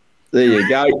 Jay. There you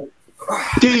go.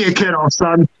 Get your kid off,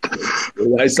 son.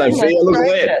 Hey, Sophia, look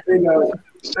at that.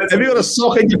 Have you got a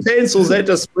sock in your pants, or is that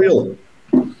just real?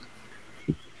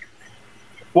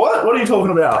 What? What are you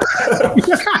talking about?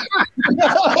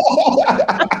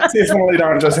 Definitely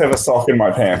don't just have a sock in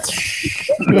my pants.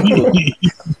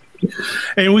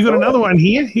 And we got another one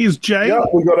here. Here's Jay. Yep,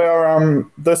 we got our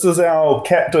this is our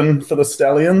captain for the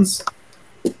Stallions.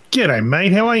 G'day,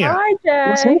 mate. How are you?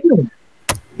 Hi, Jay.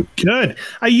 Good.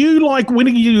 Are you like, when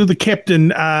are you the captain?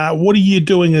 What are you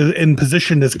doing in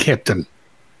position as captain?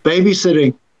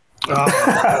 Babysitting. Yeah.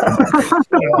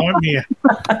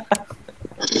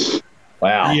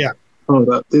 Wow. Yeah. Hold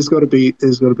up. There's got to be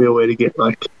a way to get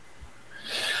like.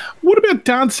 What about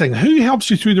dancing? Who helps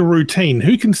you through the routine?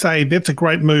 Who can say that's a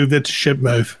great move, that's a shit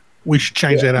move? We should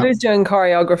change that up. Who's doing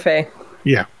choreography?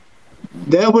 Yeah.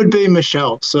 That would be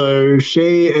Michelle. So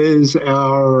she is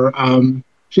our.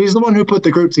 She's the one who put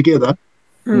the group together.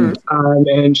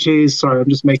 And she's sorry, I'm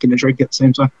just making a drink at the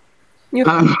same time.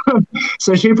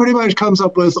 So she pretty much comes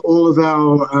up with all of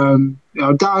our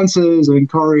dances and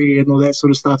choreo and all that sort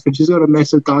of stuff. And she's got a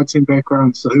massive dancing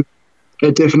background, so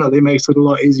it definitely makes it a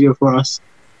lot easier for us.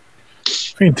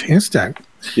 Fantastic.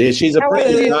 Yeah, she's a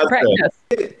pretty good practice.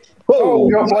 Oh,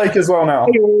 we got Blake as well now.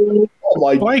 Oh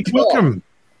my Blake, God. welcome.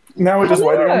 Now we're just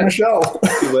waiting on Michelle.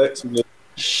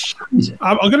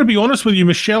 I'm going to be honest with you.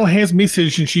 Michelle has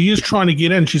messaged and she is trying to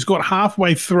get in. She's got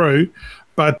halfway through,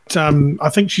 but I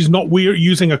think she's not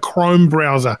using a Chrome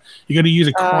browser. You got to use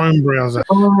a Chrome browser.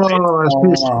 She's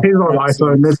on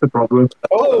iPhone. That's the problem.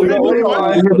 Oh, we got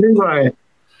Levi.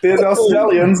 There's our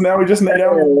Stallions. Now we just need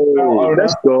our owner.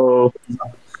 Let's go.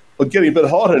 We're getting a bit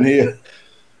hot in here.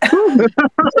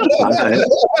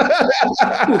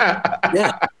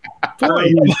 Yeah.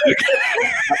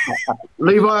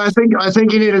 Levi, I think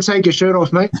you need to take your shirt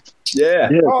off, mate. Yeah.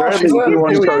 Bradley's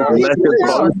doing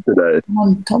some today.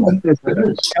 Come on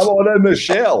in,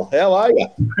 Michelle. How are you?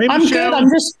 Hey, I'm Michelle. good.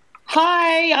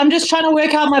 I'm just trying to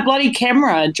work out my bloody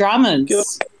camera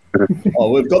dramas.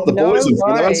 Oh, we've got the boys in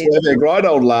front of us. worries. We're having a great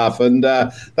old laugh, and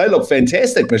they look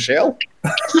fantastic, Michelle. Do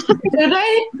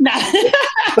they? No.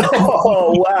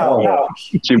 Oh, wow. I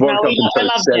love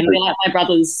them. They're like my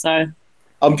brothers. So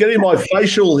I'm getting my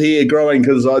facial hair growing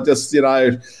because I just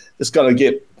got to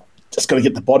get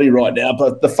the body right now.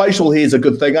 But the facial hair is a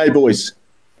good thing, eh, boys?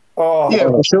 Oh, Yeah,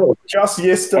 for sure. just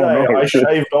yesterday I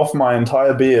shaved off my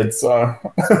entire beard. So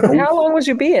How long was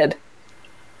your beard?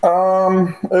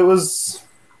 it was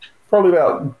probably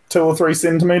about 2 or 3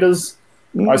 centimeters.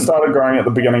 I started growing at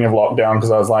the beginning of lockdown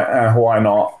because I was like, why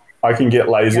not? I can get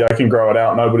lazy. I can grow it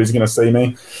out. Nobody's going to see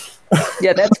me.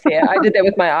 Yeah, that's fair. I did that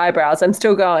with my eyebrows. I'm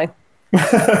still going.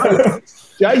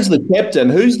 Jay's the captain.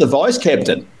 Who's the vice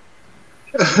captain?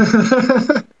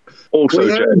 Also,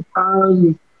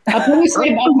 I'll probably say we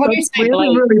haven't Blake.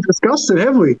 really discussed it,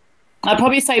 have we? I'd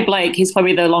probably say Blake. He's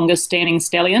probably the longest standing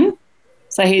stallion.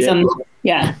 So he's on.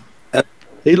 Yeah.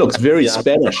 He looks very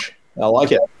Spanish. I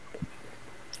like it.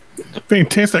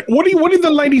 Fantastic. What do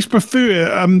the ladies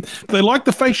prefer? They like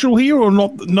the facial hair or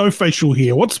not? No facial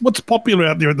hair. What's popular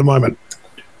out there at the moment?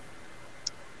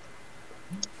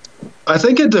 I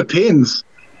think it depends.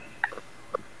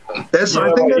 I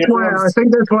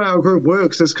think that's why our group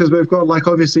works. Is because we've got, like,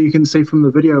 obviously you can see from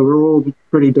the video we're all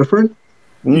pretty different.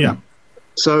 Yeah.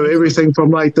 So everything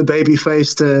from like the baby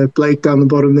face to Blake down the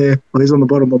bottom there. Well, he's on the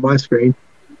bottom of my screen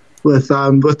with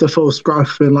the full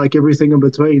scruff and like everything in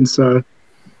between. So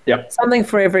Something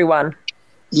for everyone.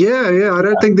 yeah. I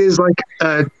don't think there's like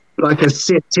a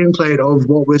set template of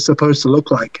what we're supposed to look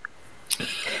like.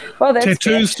 Well, that's fair.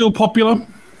 Tattoos still popular?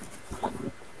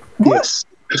 Yes.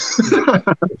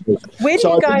 Where do So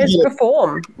you I think guys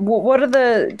perform? What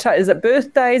are is it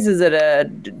birthdays? Is it a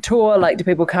tour? Like, do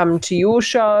people come to your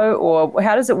show, or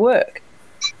how does it work?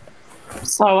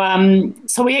 So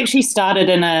we actually started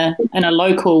in a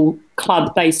local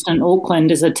club based in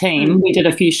Auckland as a team. We did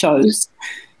a few shows.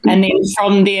 And then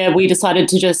from there, we decided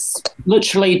to just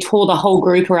literally tour the whole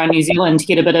group around New Zealand to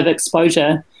get a bit of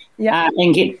exposure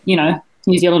and get,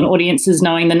 New Zealand audiences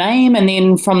knowing the name. And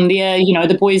then from there,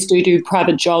 the boys do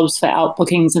private jobs for out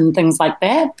bookings and things like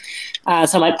that.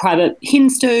 So like private hen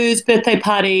stews, birthday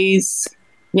parties,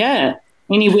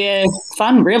 anywhere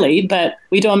fun really, but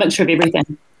we do a mixture of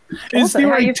everything. Is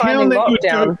there a town that you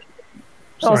go?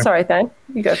 Oh, sorry, Thane.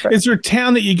 You go for it. Is there a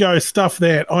town that you go, stuff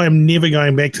that I am never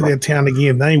going back to that town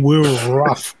again? They were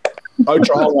rough.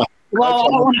 Oklahoma.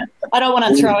 Well, I don't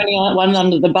want to throw anyone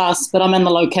under the bus, but I'm in the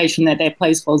location that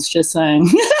plays was, just saying.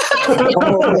 Hey,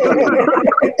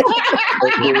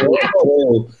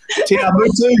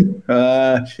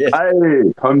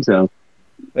 hometown.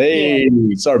 Hey,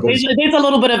 sorry, boys. There's a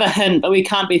little bit of a hint, but we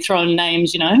can't be throwing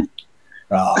names, you know.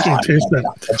 What,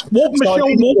 Michelle?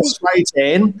 I need a spray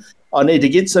tan. I need to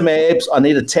get some abs. I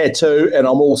need a tattoo, and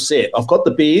I'm all set. I've got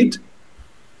the beard.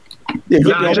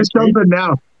 Yeah, just jump in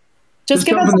now. Just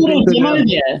give us a little demo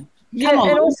there. Yeah,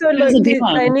 and also look,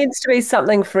 there needs to be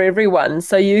something for everyone,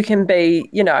 so you can be,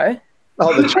 you know.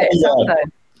 Oh, the chubby guy.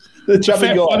 The chubby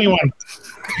guy. Funny one.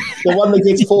 The one that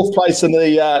gets fourth place in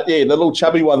the the little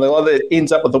chubby one, the one that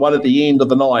ends up with the one at the end of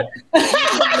the night.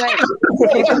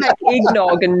 You can make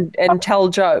eggnog and tell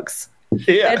jokes.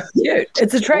 Yeah. That's cute.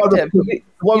 It's attractive.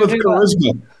 One with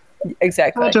charisma.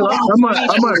 Exactly. I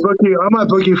might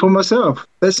book you for myself.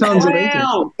 That sounds amazing.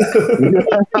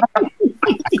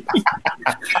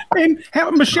 And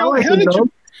Michelle,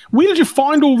 where did you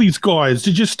find all these guys?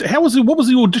 What was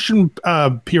the audition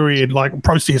period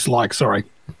process like? Sorry.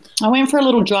 I went for a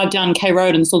little drive down K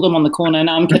Road and saw them on the corner.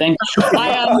 No, I'm kidding.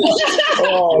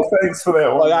 Oh, thanks for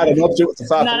that one.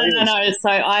 No. So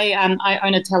I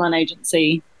own a talent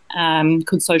agency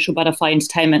called Social Butterfly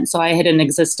Entertainment. So I had an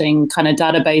existing kind of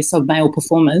database of male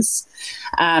performers.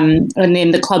 And then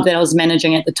the club that I was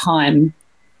managing at the time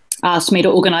asked me to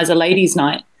organise a ladies'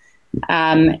 night.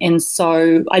 And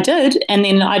so I did. And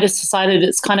then I just decided there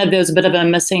was a bit of a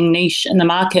missing niche in the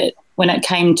market when it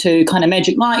came to kind of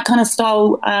Magic Mike kind of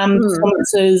style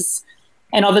performances.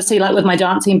 And obviously, with my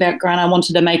dancing background, I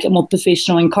wanted to make it more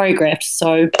professional and choreographed.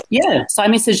 So, yeah. So I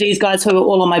messaged these guys who were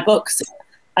all on my books,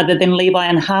 other than Levi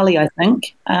and Harley, I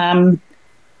think. And,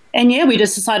 yeah, we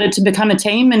just decided to become a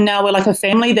team. And now we're like a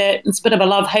family it's a bit of a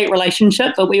love-hate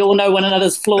relationship, but we all know one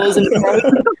another's flaws and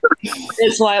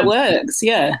that's why it works,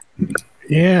 yeah.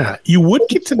 Yeah. You would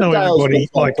get to know everybody.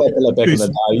 Popular back in the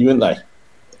day, weren't they?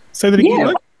 So that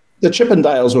again, the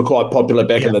Chippendales were quite popular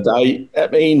back in the day. I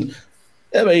mean,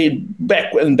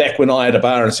 back when I had a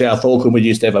bar in South Auckland, we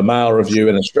used to have a male review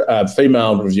and a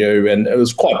female review, and it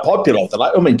was quite popular.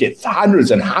 Get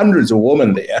hundreds and hundreds of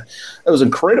women there. It was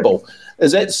incredible.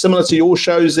 Is that similar to your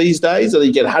shows these days? Or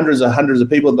you get hundreds and hundreds of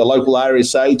people in the local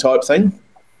RSA type thing?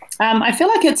 I feel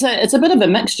like it's a bit of a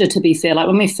mixture, to be fair. Like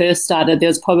when we first started, there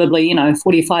was probably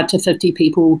 45 to 50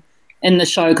 people in the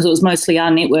show because it was mostly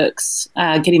our networks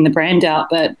getting the brand out.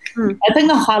 But I think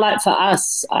the highlight for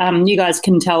us, you guys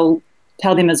can tell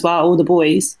them as well, all the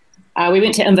boys. We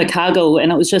went to Invercargill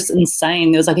and it was just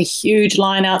insane. There was a huge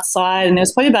line outside and there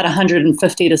was probably about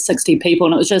 150 to 60 people,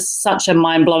 and it was just such a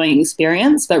mind-blowing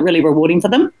experience, but really rewarding for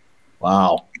them.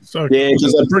 Wow. So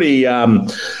because they're pretty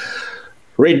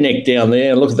redneck down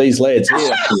there. Look at these lads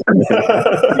here.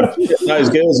 Those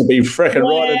girls will be fricking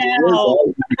right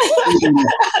into you.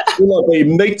 You'll be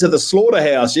meat to the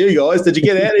slaughterhouse, you guys. Did you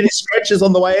get out any scratches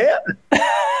on the way out?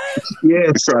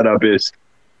 Yeah, tried our best.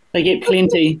 They get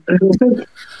plenty.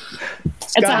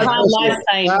 It's a hard life,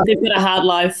 Thane. They've got a hard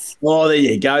life. Oh, there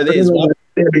you go. There's one.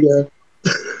 There we go.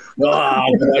 Oh,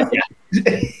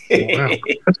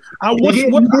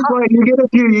 you get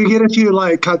a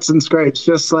few cuts and scrapes,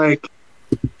 just like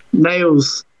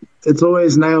nails. It's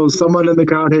always nails. Someone in the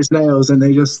crowd has nails, and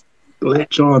they just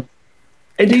latch on.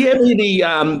 And do you have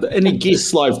any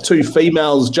guests, like two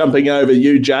females jumping over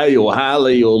you, Jay, or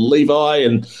Harley, or Levi,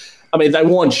 and they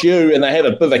want you, and they have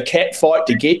a bit of a cat fight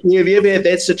to get you? Have you ever had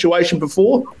that situation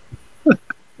before?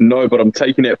 No, but I'm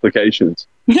taking applications.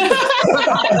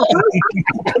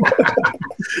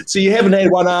 So you haven't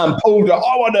had one arm pulled, go,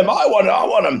 I want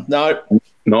him. No.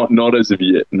 Not as of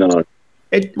yet, no.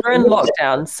 We're in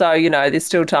lockdown, so, there's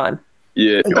still time.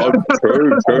 Yeah,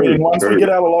 true. Once we get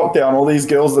out of lockdown, all these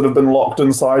girls that have been locked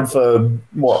inside for,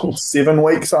 7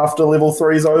 weeks after level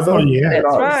 3's over? Oh, yeah. That's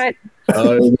right.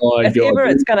 Oh, my if God. ever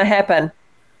it's going to happen,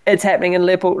 it's happening in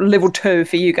level 2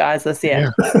 for you guys this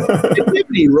year. Yeah. Do you have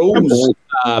any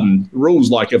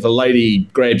rules like if a lady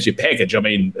grabs your package?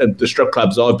 At the strip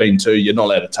clubs I've been to, you're not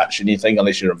allowed to touch anything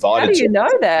unless you're invited. How do you know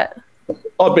that?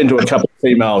 I've been to a couple of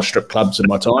female strip clubs in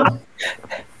my time.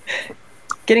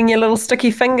 Getting your little sticky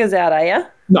fingers out, are you?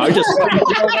 No, just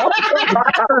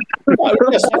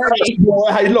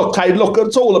hey, look,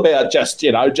 it's all about just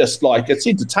it's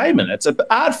entertainment. It's an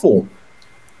art form.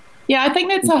 Yeah, I think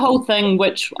that's the whole thing,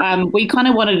 which we kind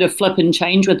of wanted to flip and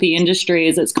change with the industry,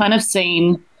 is it's kind of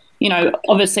seen,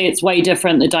 obviously it's way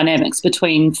different, the dynamics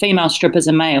between female strippers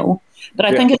and male. But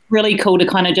I think it's really cool to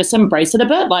kind of just embrace it a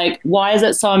bit. Like, why is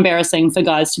it so embarrassing for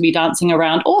guys to be dancing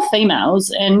around, or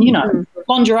females, and,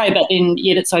 lingerie, but then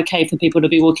yet it's okay for people to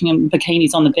be walking in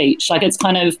bikinis on the beach? Like, it's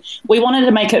kind of, we wanted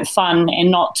to make it fun and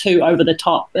not too over the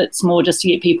top. It's more just to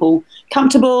get people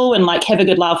comfortable and, have a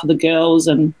good laugh with the girls.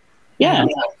 And Yeah,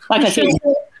 like I said.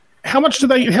 How much do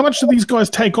these guys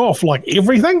take off? Like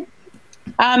everything?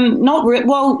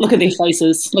 Well, look at their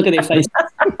faces. Look at their faces.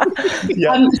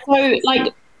 Yeah. So,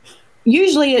 like,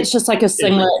 usually it's just like a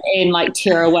singlet and like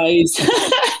tearaways.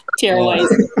 Tearaways.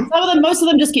 Most of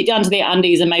them just get down to their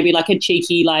undies and maybe like a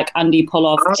cheeky like undie pull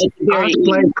off.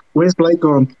 Where's Blake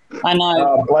gone? I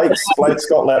know. Blake's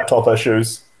got laptop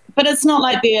issues. But it's not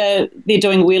like they're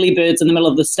doing wheelie birds in the middle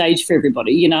of the stage for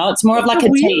everybody, you know? It's more of like a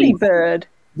wheelie team. bird.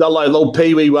 The like little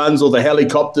peewee ones or the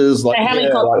helicopters. Like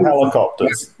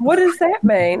helicopters. What does that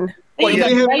mean? Can we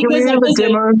have a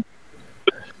demo?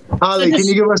 Harley, can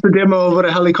you give us a demo of what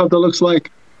a helicopter looks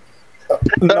like?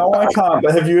 No, I can't.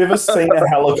 But have you ever seen a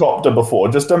helicopter before?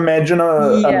 Just imagine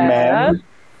a man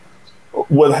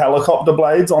with helicopter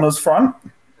blades on his front.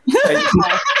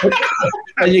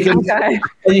 And you can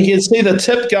see the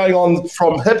tip going on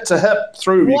from hip to hip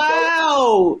through.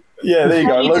 Wow. Yeah, there you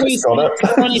go. Luke's got it.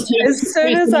 As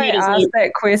soon as I asked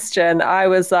that question, I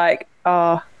was like,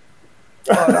 oh.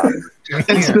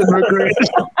 Instant regret.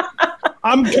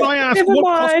 Can I ask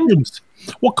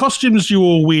what costumes you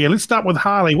all wear? Let's start with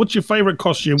Harley. What's your favorite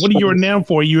costume? What are you renowned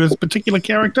for? Are you a particular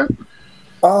character?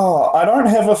 Oh, I don't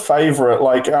have a favorite.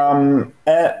 Like,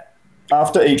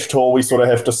 after each tour, we sort of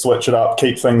have to switch it up,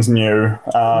 keep things new.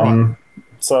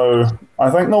 So I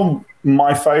think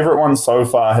my favorite one so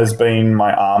far has been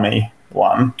my army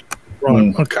one.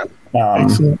 Right. Okay.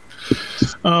 Excellent.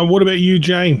 What about you,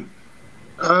 Jane?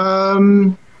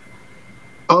 Of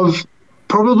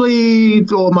probably,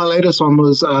 my latest one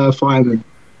was Fireman.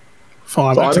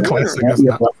 Fireman, that's a classic, isn't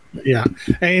it? Yeah.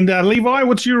 And Levi,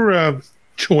 what's your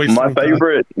choice? My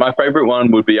favorite one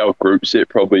would be our group set,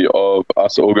 probably of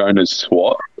us all going as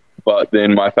SWAT. But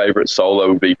then my favorite solo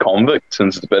would be Convict,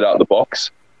 since it's a bit out of the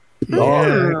box.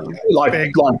 Yeah.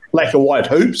 Like black and white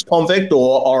hoops, Convict,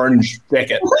 or orange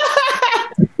jacket?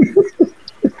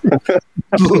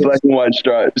 Black and white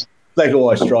stripes. Black and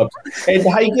white stripes. And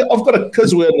hey, I've got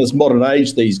because we're in this modern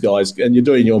age, these guys, and you're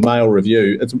doing your male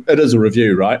review. It is a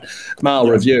review, right? Male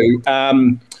review.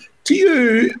 Do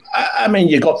you? I mean,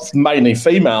 you've got mainly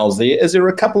females there. Is there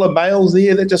a couple of males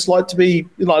there that just like to be,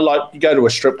 like you go to a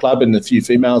strip club and a few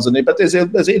females in there? But is there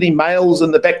any males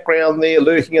in the background there,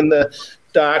 lurking in the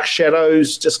dark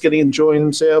shadows, just enjoying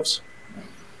themselves?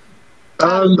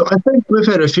 I think we've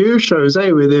had a few shows,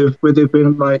 where they've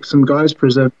been like some guys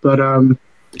present, but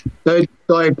they're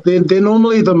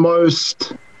normally the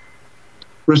most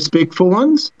respectful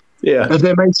ones. Yeah, if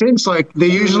that makes sense. Like they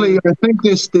usually, I think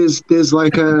there's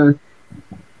like an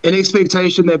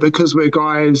expectation that because we're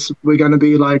guys, we're going to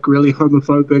be like really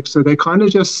homophobic. So they kind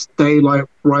of just stay like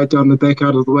right down the back,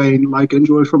 out of the way, and like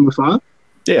enjoy from afar.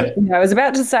 Yeah, I was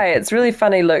about to say it's really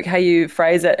funny, Luke, how you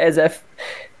phrase it as if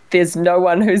there's no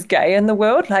one who's gay in the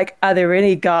world. Like, are there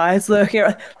any guys lurking?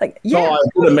 Like, yeah,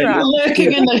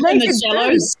 lurking in the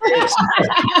shallows.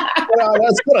 Well,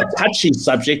 that's not a touchy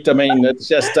subject. I mean, it's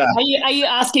just. Are you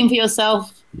asking for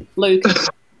yourself, Luke?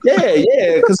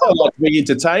 Yeah, because I like to be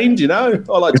entertained. I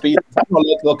like to be. I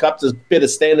like to look up to better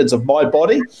standards of my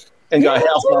body and go.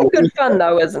 It's all in good fun,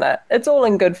 though, isn't it? It's all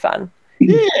in good fun.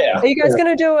 Yeah. Are you guys going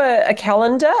to do a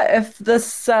calendar if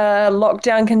this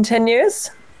lockdown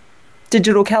continues?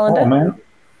 Digital calendar? Oh, man.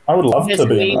 I would love to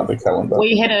be in another calendar.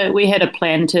 We had a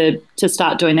plan to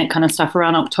start doing that kind of stuff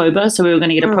around October, so we were going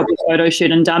to get a proper photo shoot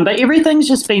and done. But everything's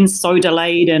just been so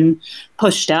delayed and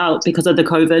pushed out because of the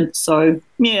COVID. So,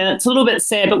 yeah, it's a little bit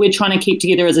sad, but we're trying to keep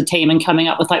together as a team and coming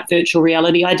up with like virtual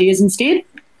reality ideas instead.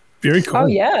 Very cool. Oh,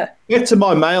 yeah. Back to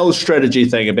my male strategy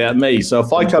thing about me. So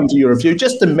if I come to your review,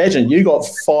 just imagine you got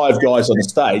 5 guys on the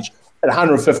stage and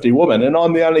 150 women, and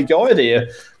I'm the only guy there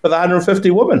with 150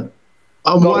 women.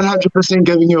 I'm 100%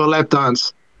 giving you a lap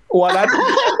dance. What? Yeah.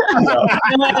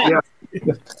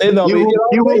 You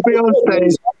will be on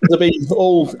stage.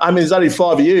 There's only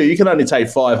 5 of you. You can only take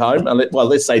 5 home. Well,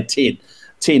 let's say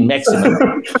 10 maximum.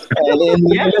 And then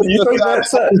you think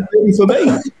that's it for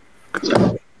me?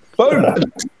 Boom!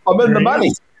 I'm in the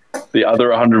money. The other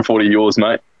 140 yours,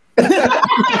 mate.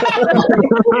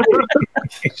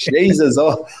 Jesus!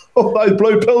 All those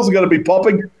blue pills are going to be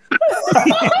popping.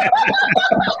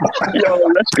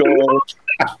 Let's go.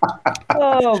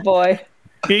 Oh boy.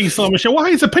 Excellent, Michelle. Well,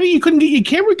 hey, it's a pity you couldn't get your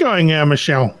camera going,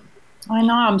 Michelle. I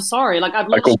know. I'm sorry. Like I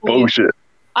call bullshit.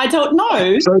 I don't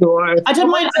know. So do I. I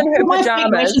don't mind. I put my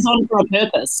fake lashes on for a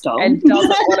purpose, Dom. And doesn't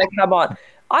want to come on.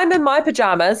 I'm in my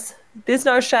pajamas. There's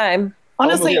no shame.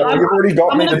 Honestly, you've already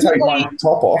got me to take my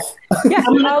top off. Yeah,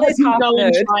 I'm going to go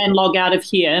and try and log out of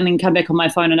here and then come back on my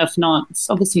phone. And if not, it's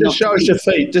obviously just not. Show us your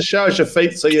feet. Just show us your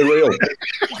feet so you're real.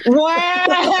 Wow!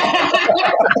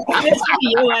 That's for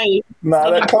you, eh? No,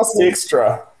 that costs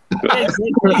extra.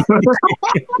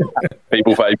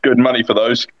 People pay good money for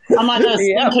those. I might just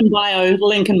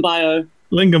link in bio.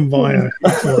 Link in bio.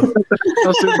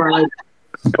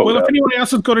 Well, if anyone else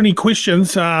has got any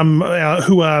questions who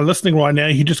are listening right now,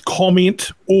 you can just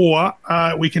comment, or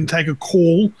we can take a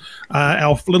call.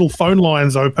 Our little phone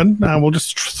line's open. We'll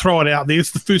just throw it out there. It's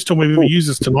the first time we've ever used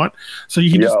this tonight. So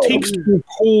you can just text or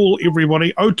call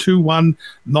everybody, 021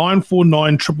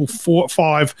 949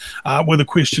 445 with a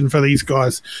question for these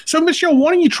guys. So, Michelle,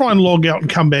 why don't you try and log out and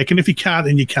come back? And if you can't,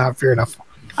 then you can't. Fair enough.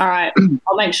 All right.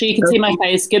 I'll make sure you can see my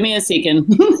face. Give me a second.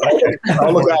 Okay.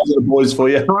 I'll look after the boys for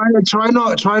you. Try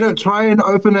and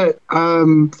open it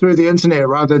through the internet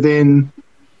rather than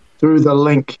through the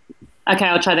link. Okay,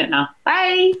 I'll try that now.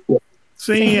 Bye.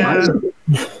 See ya.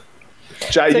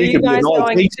 Jay, So you could be an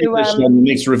IT technician on the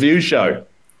next review show.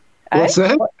 What's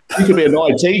that? You could be an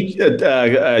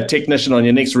IT technician on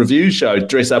your next review show.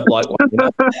 Dress up like one. You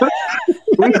know?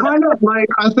 We kind of like.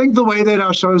 I think the way that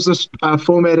our shows are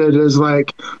formatted is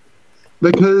like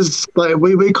because like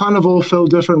we kind of all fill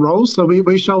different roles. So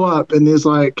we show up and there's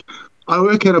like I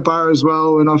work at a bar as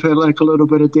well, and I've had like a little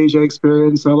bit of DJ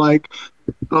experience. So like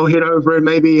I'll head over and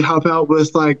maybe help out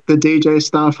with like the DJ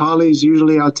stuff. Harley's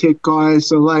usually our tech guy.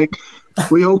 So like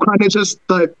we all kind of just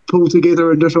like pull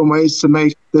together in different ways to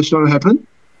make the show happen.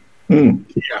 Yeah.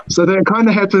 So that kind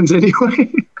of happens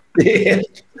anyway. Yeah,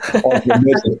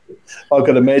 I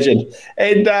could imagine.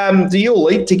 And do you all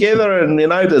eat together? And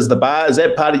does the bar, is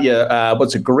that part of your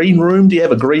what's a green room? Do you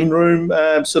have a green room?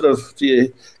 Sort of, a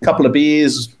couple of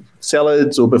beers,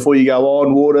 salads, or before you go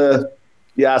on, water?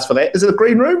 You ask for that. Is it a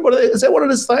green room? Is that what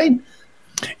it is, Thane?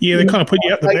 Yeah, they kind of put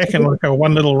you out the back in like a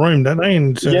one little room, don't they?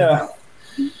 And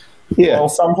Yeah. Well,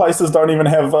 some places don't even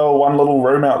have one little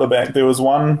room out the back. There was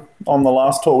one on the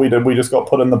last tour we did. We just got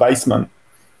put in the basement.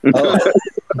 Oh,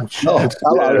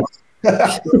 hello.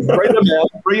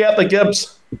 Bring out the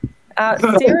Gibbs.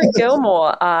 Sarah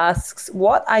Gilmore asks,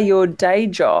 what are your day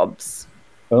jobs?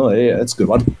 Oh, yeah, that's a good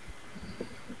one.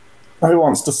 Who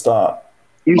wants to start?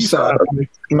 You start.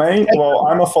 Me? Well,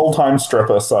 I'm a full-time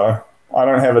stripper, so I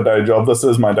don't have a day job. This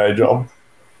is my day job.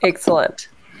 Excellent.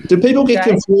 Do people get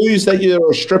confused that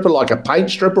you're a stripper, like a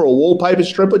paint stripper or wallpaper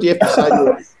stripper? Do you have to say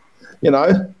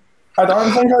you're, I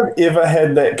don't think I've ever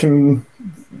had that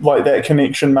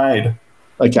connection made.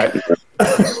 Okay.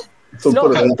 It's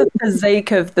not got the physique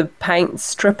of the paint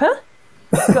stripper.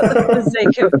 It's got the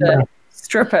physique of the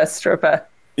stripper.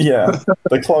 Yeah,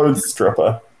 the clothes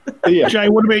stripper. Yeah. Jay,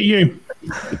 what about you?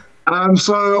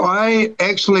 So I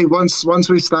actually once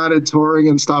we started touring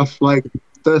and stuff, like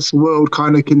this world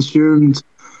kind of consumed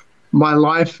my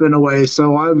life in a way.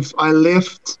 So I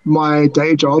left my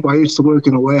day job. I used to work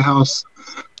in a warehouse,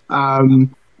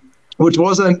 which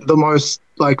wasn't the most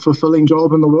like fulfilling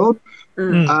job in the world.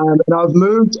 And I've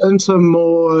moved into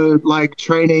more like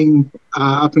training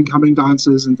up and coming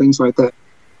dancers and things like that.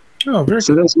 Oh, very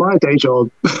so cool. That's my day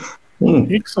job.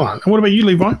 Excellent. And what about you,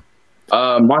 Levi?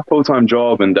 My full-time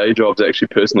job and day job is actually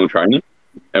personal training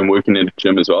and working in a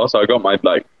gym as well. So I got my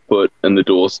foot in the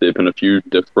doorstep in a few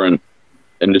different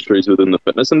industries within the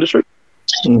fitness industry.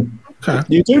 Okay.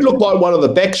 You do look like one of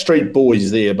the Backstreet Boys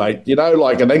there, mate.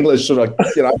 Like an English sort of,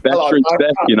 Backstreet's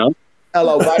back,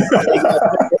 Hello, mate.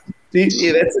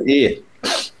 Yeah, that's it. Yeah.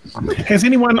 Has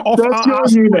anyone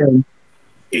That's your new name.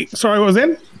 Sorry, what was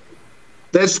that?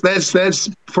 That's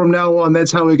from now on.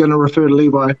 That's how we're going to refer to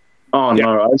Levi. Oh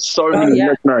no! I have so many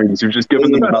nicknames. You've just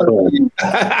given them another one.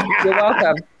 You're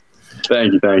welcome.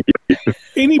 Thank you.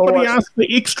 Anybody ask the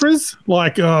extras?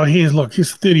 Like, here's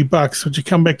 $30. Would you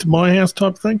come back to my house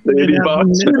type thing? $30.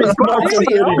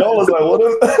 $30, I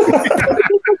wouldn't.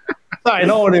 Hey,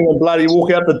 no one even bloody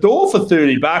walk out the door for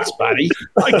 $30, buddy.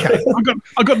 Okay,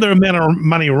 I got the amount of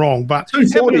money wrong, but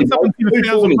 $240,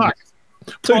 $1,000.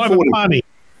 Private money.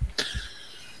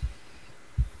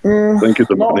 Think it's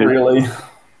not money. Really.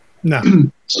 No.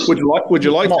 Would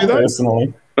you like not to though?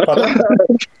 Personally.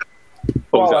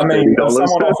 Well, I mean, if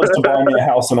someone offers to buy me a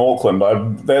house in Auckland,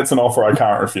 that's an offer I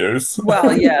can't refuse.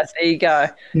 Well, yes, there you go.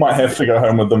 Might have to go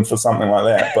home with them for something like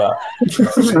that, but.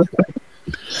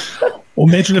 Or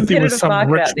imagine if there was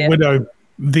some rich widow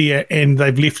there and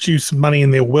they've left you some money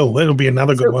in their will. That'll be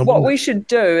another good one. What we should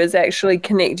do is actually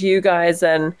connect you guys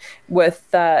in with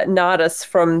Nardis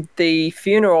from the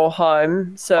funeral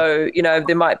home. So,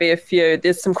 there might be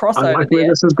there's some crossover there.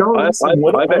 This is going.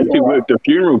 I've actually worked a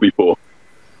funeral before.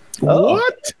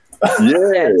 What? Yeah.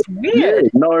 That's weird. Yeah,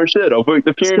 no shit. I've worked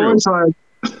the funeral.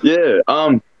 Yeah.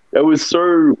 It was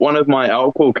through one of my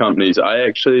alcohol companies.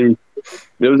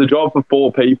 There was a job for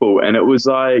 4 people, and it was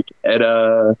at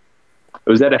a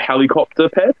helicopter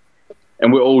pad,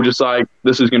 And we're all just like,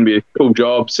 this is going to be a cool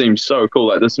job. Seems so cool.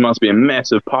 Like, this must be a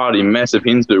massive party, massive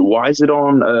hens do. Why is it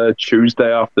on a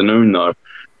Tuesday afternoon, though?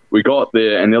 We got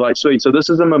there, and they're like, sweet, so this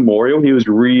is a memorial. He was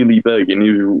really big, and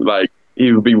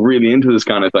he would be really into this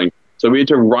kind of thing. So we had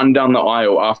to run down the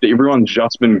aisle after everyone's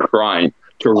just been crying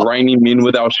to rein him in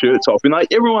with our shirts off. And like,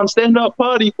 everyone stand up,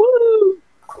 party, woo!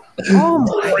 Oh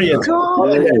my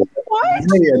God. Yeah.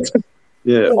 What?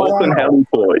 Yeah, Austin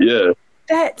Heliport, yeah.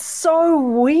 That's so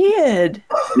weird.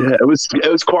 Yeah, it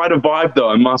was quite a vibe, though,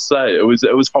 I must say. It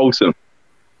was wholesome.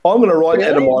 I'm going to write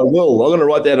that in my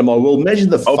will.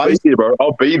 Imagine the I'll face. be there, bro.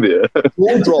 I'll be there.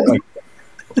 Wall dropping.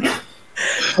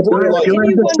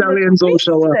 The stallions all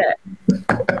show up.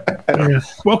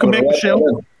 Welcome back,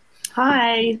 Michelle.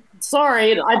 Hi.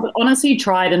 Sorry, I've honestly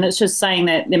tried, and it's just saying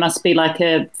that there must be like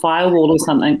a firewall or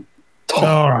something.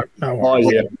 All right. No worries.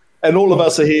 Oh, yeah. And all of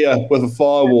us are here with a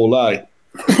firewall, eh?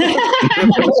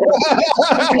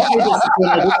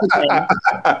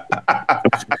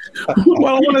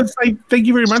 Well, I want to say thank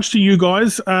you very much to you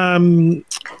guys.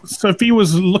 Sophia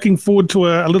was looking forward to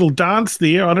a little dance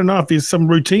there. I don't know if there's some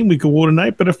routine we could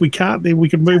coordinate, but if we can't, then we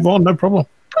can move on. No problem.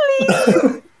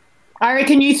 I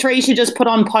reckon you three should just put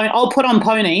on Pony. I'll put on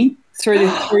Pony through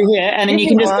here, and then you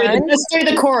can just do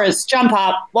the chorus. Jump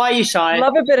up. Why are you shy?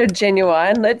 Love a bit of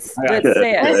Genuine. Let's see it.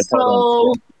 Let's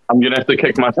go. I'm going to have to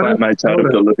kick my flatmates out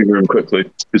of the living room quickly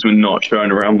because we're not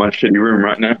showing around my shitty room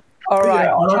right now. All right.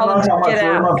 Tell them to get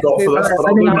out.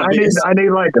 I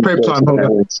need like prep time. Hold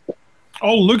on.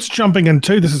 Oh, Luke's jumping in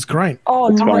too. This is great. Oh,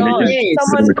 no.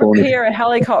 Someone prepare a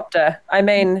helicopter. I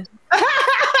mean...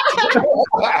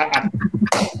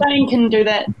 Thane can do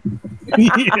that.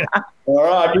 Yeah. All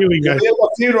right. Here we go.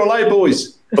 Funeral, eh,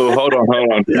 boys? Oh, hold on.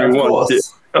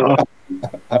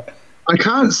 I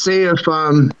can't see if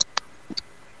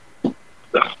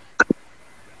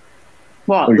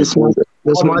What? this might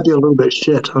be a little bit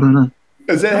shit. I don't know.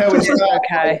 Is that how we start?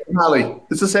 Okay. Harley,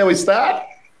 is this how we start?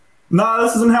 No,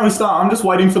 this isn't how we start. I'm just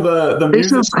waiting for the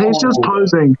music. He's just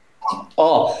posing.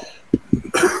 Oh.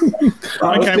 Okay,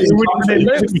 we're ready for that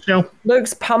music, Michelle.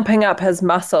 Luke's pumping up his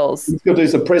muscles. He's going to do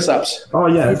some press-ups. Oh,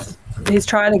 yeah. He's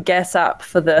trying to gas up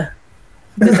for the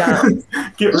dance.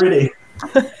 Get ready.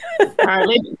 All right,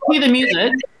 let's hear the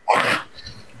music.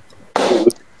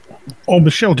 Oh,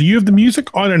 Michelle, do you have the music?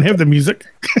 I don't have the music.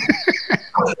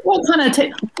 What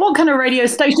kind of radio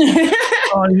station?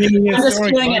 Oh, yeah, I'm just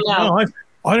doing it now. No,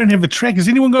 I don't have the track. Has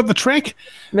anyone got the track?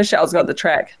 Michelle's got the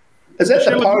track. Is that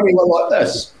the pony one like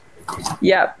this?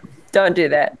 Yep. Don't do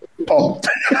that. Oh.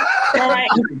 All right.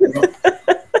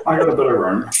 I got a bit of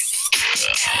room.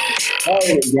 Oh,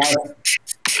 there we go.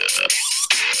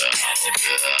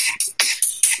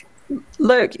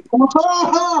 Luke.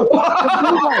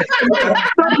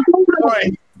 Sorry.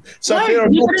 Sophia,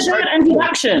 You could have done an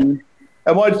introduction.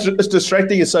 am I just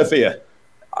distracting you, Sophia?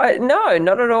 No,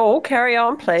 not at all. Carry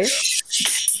on, please.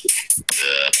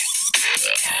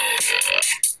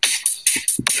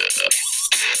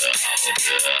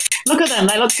 Look at them.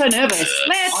 They look so nervous.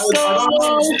 Let's go.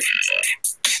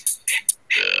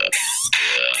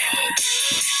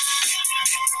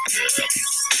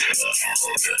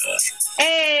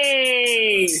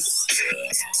 Hey!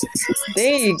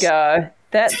 There you go.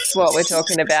 That's what we're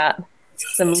talking about.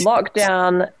 Some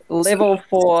lockdown level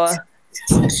 4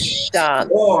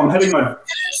 dance. Oh, I'm hitting my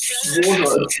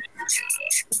wardrobe.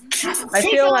 I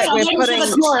feel like we're putting...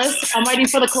 I'm waiting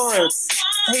for the chorus.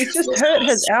 He's just hurt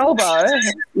his elbow.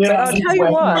 Yeah, But I'm I'll just tell you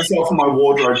whacking what. myself in my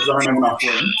wardrobe because I don't have enough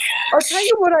room. I'll tell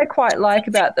you what I quite like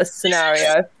about this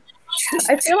scenario.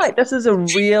 I feel like this is a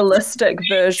realistic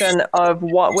version of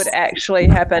what would actually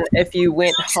happen if you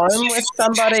went home with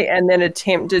somebody and then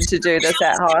attempted to do this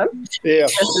at home. Yeah.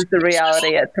 This is the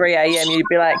reality at 3 a.m. You'd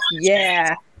be like,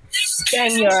 yeah,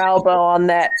 bang your elbow on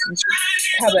that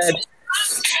cupboard.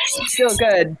 Feel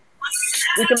good.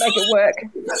 We can make it work.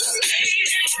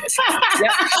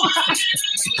 Yep.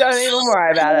 Don't even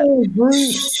worry about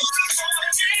it.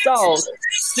 Sold.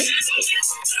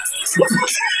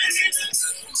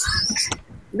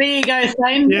 There you go,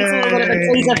 Thane. That's a little bit of a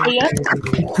teaser for you.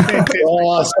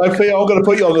 Oh, Sophia, I'm going to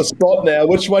put you on the spot now.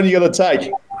 Which one are you going to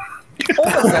take? All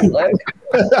of them, Luke.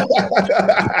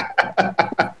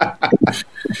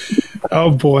 Oh,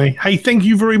 boy. Hey, thank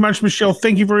you very much, Michelle.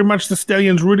 Thank you very much, the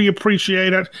Stallions. Really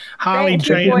appreciate it. Harley, Thank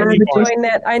you Jane, for doing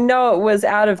that. I know it was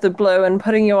out of the blue and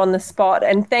putting you on the spot.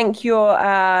 And thank your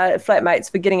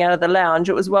flatmates for getting out of the lounge.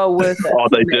 It was well worth it. Oh,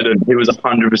 they didn't. He was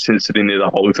 100% sitting there the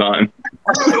whole time.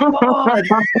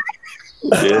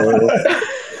 Yeah.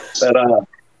 But,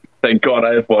 thank God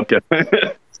I have vodka.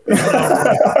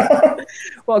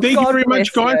 Well, thank you very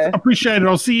much, guys. I appreciate it.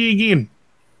 I'll see you again.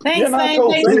 Thanks, no, Thane.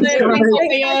 cool. Thanks, Thanks, Luke. guys. Thanks,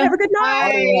 Thanks, Sophia. have a good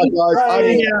night.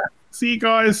 Bye. Yeah. See you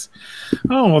guys.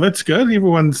 Oh, well, that's good.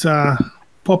 Everyone's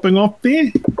popping off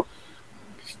there.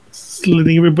 Just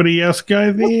letting everybody else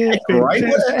go there. Great.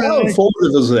 How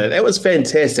informative was that? That was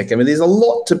fantastic. I mean, there's a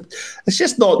lot to. It's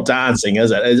just not dancing,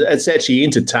 is it? It's actually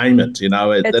entertainment. You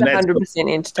know, It's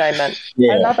 100% entertainment.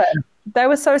 Yeah. I love it. They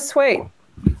were so sweet.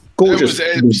 Gorgeous.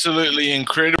 That was absolutely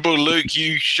incredible. Luke,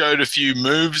 you showed a few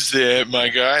moves there, my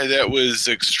guy. That was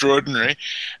extraordinary.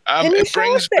 Can you It show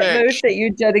brings us that back. move that you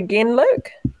did again,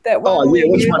 Luke? That one where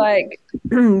which you one?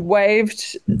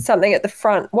 waved something at the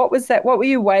front. What was that? What were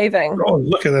you waving? Oh,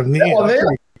 look at them. That one there?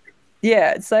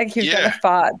 Yeah, it's like you've done a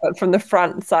fart, but from the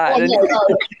front side.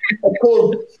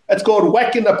 It's called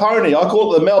whacking the pony. I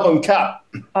call it the Melbourne Cup.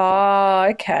 Oh,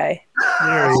 okay.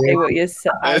 I see what you're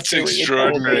saying. That's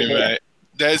extraordinary, mate.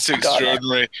 That's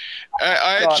extraordinary.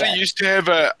 I actually used to have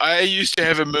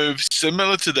a move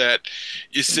similar to that.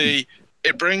 You see,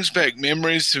 it brings back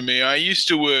memories for me. I used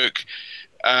to work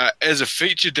as a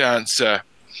feature dancer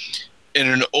in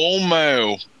an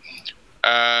all-male.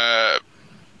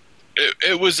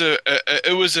 It was a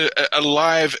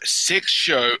live sex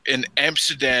show in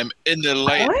Amsterdam in the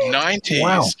late 90s.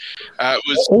 Wow. It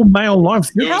was all male live.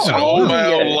 It was an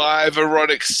all-male live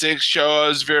erotic sex show. I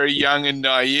was very young and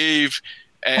naive,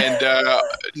 and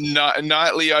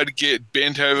nightly I'd get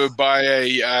bent over by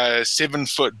a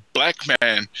 7-foot black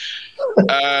man.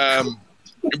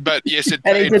 But yes, it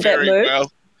paid very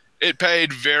well. It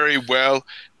paid very well,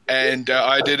 and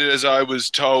I did it as I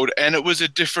was told. And it was a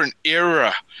different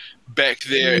era back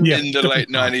there in the late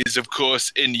 90s, of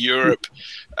course, in Europe.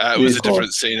 It was a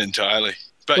different scene entirely.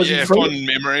 But Was fond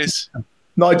memories.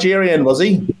 Nigerian, was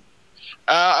he?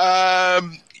 Yeah,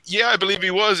 I believe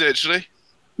he was actually.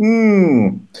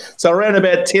 So around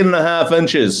about 10.5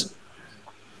 inches.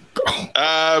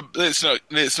 Let's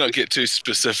not get too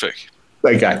specific.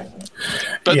 Okay.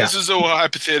 But this is all a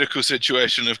hypothetical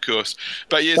situation, of course.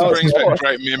 But yes, it brings back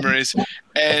great memories.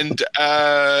 And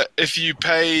if you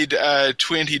paid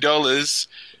 $20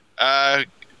 out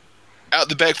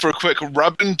the back for a quick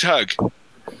rub and tug.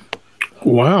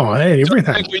 Wow, hey,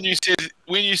 everything. I think when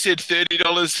you said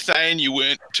 $30, Thane, you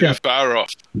weren't too far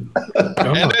off.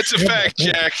 And that's a fact,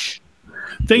 Jack.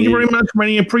 Thank you very much,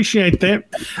 Manny. Appreciate that.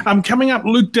 Coming up,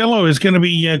 Luke Dello is going to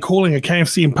be calling a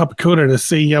KFC in Papakura to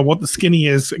see what the skinny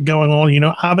is going on. You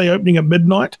know, are they opening at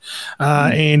midnight?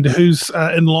 And who's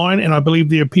in line? And I believe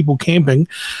there are people camping.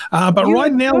 But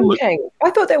right now,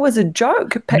 I thought that was a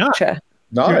joke picture.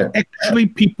 No, there are actually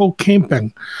people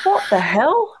camping. What the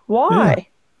hell? Why?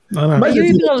 I don't know. Are you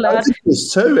even allowed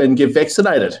too and get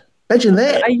vaccinated? Imagine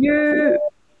that. You're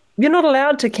not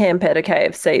allowed to camp at a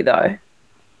KFC though.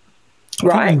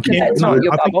 Right? That's not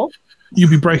your bubble. You'd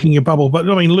be breaking your bubble. But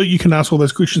I mean, Luke, you can ask all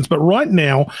those questions. But right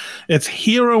now, it's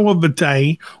hero of the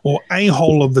day or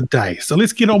a-hole of the day. So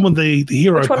let's get on with the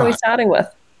hero Which one part. are we starting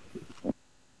with?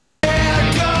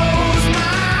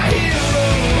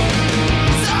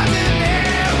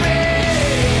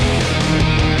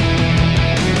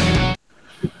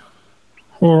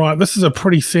 All right, this is a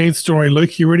pretty sad story,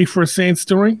 Luke. You ready for a sad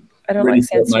story? I don't like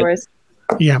sad stories.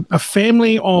 Yeah, a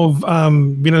family of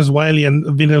Venezuelans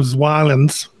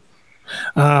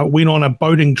went on a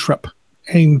boating trip,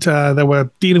 and they were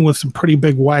dealing with some pretty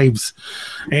big waves,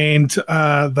 and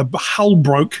the hull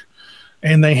broke,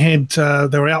 and they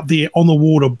were out there on the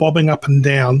water bobbing up and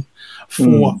down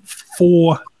for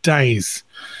 4 days,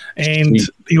 and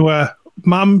there were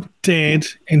mum, dad,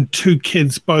 and 2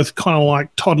 kids, both kind of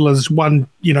like toddlers, one,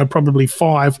 probably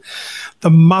 5. The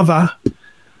mother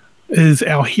is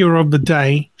our hero of the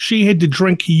day. She had to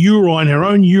drink her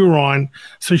own urine,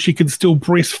 so she could still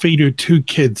breastfeed her 2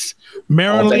 kids.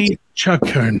 Marilee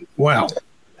Chacon. Wow.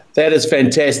 That is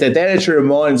fantastic. That actually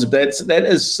reminds me, that's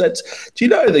do you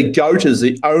know the goat is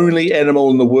the only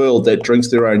animal in the world that drinks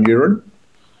their own urine?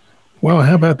 Well,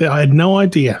 how about that? I had no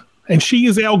idea. And she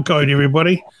is our goat,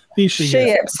 everybody. There she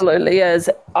is. Absolutely is.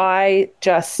 I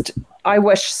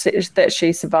wish that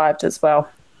she survived as well.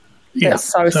 That's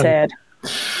so sad.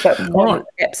 But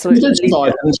absolutely.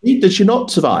 Did she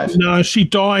not survive? No, she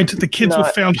died. The kids were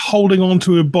found holding on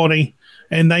to her body,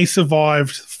 and they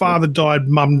survived. Father died,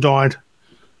 mum died.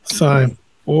 So,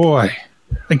 boy,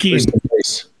 again.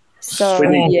 So,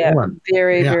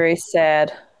 very, very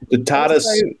sad. The TARDIS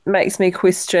also makes me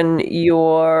question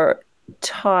your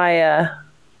tire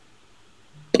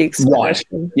expedition.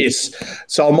 Right. Yes.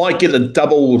 So I might get I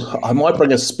might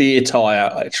bring a spare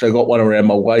tyre. Actually, I've got one around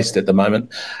my waist at the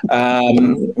moment.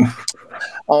 I'll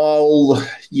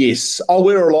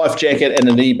wear a life jacket and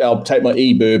I'll take my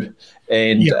e-burb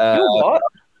and what?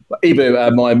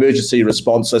 my emergency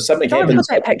response. So something Don't happens.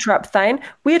 put that picture up, Thane.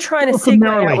 We're trying to segue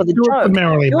out with a joke.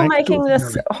 You're making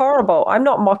this horrible. I'm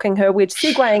not mocking her. We're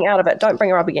segueing out of it. Don't bring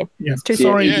her up again. Yeah. It's too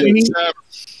sorry.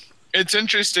 It's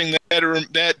interesting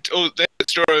that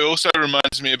story also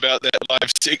reminds me about that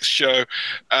live sex show,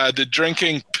 the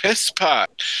drinking piss part.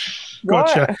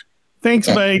 Gotcha. What? Thanks,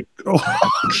 mate.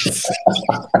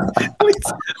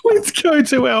 let's go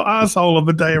to our asshole of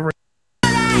the day. What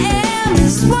I am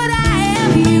is what I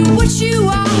am. You, what you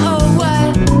are, oh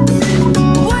what?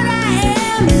 What I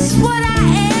am is what I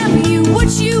am. You,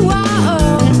 what you are,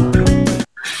 oh.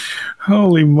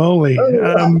 Holy moly.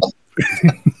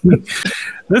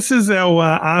 This is our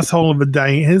asshole of the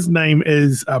day. His name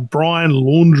is Brian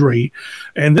Laundrie,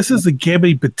 and this is the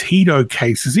Gabby Petito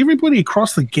case. Is everybody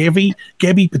across the Gabby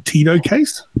Petito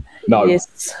case? No.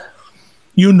 Yes.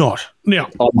 You're not. Now,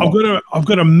 I've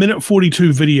got a minute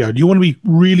 42 video. Do you want to be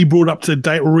really brought up to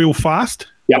date real fast?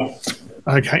 Yep.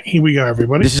 Okay, here we go,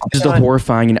 everybody. This is the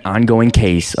horrifying and ongoing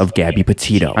case of Gabby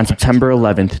Petito. On September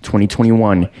 11th,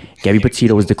 2021, Gabby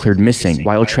Petito was declared missing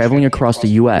while traveling across the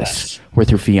U.S. with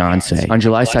her fiancé. On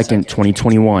July 2nd,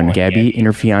 2021, Gabby and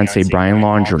her fiancé, Brian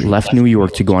Laundrie, left New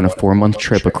York to go on a 4-month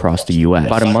trip across the U.S.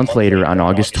 About a month later, on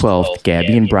August 12th,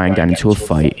 Gabby and Brian got into a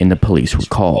fight and the police were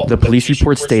called. The police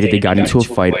report stated they got into a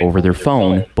fight over their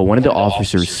phone, but one of the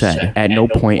officers said, "At no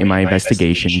point in my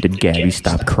investigation did Gabby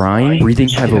stop crying, breathing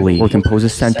heavily, or compose a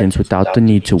sentence without the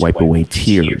need to wipe away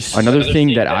tears." Another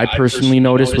thing that I personally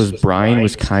noticed was Brian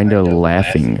was kind of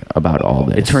laughing about all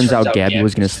this. It turns out Gabby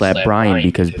was going to slap Brian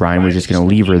because Brian was just going to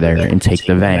leave her there and take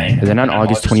the van. And then on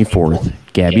August 24th,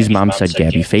 Gabby's mom said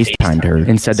Gabby FaceTimed her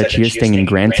and said that she is staying in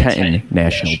Grand Teton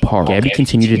National Park. Gabby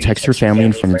continued to text her family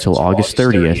and friends until August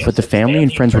 30th, but the family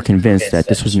and friends were convinced that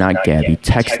this was not Gabby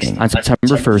texting. On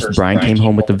September 1st, Brian came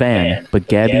home with the van, but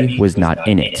Gabby was not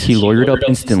in it. He lawyered up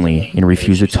instantly and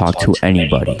refused to talk to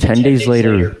anybody. 10 days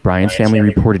later, Brian's family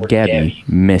reported Gabby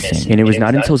missing, and it was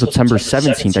not until September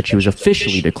 17th that she was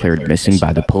officially declared missing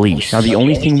by the police. Now, the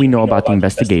only thing we know about the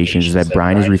investigation is that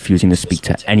Brian is refusing to speak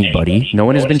to anybody. No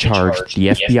one has been charged. The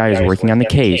FBI is working on the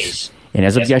case, and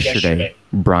as of yesterday,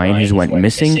 Brian has went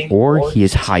missing or he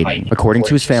is hiding. According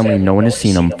to his family, no one has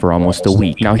seen him for almost a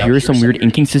week. Now, here are some weird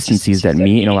inconsistencies that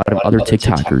me and a lot of other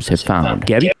TikTokers have found.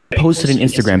 Gabby posted an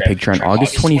Instagram picture on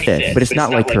August 25th, but it's not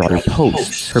like her other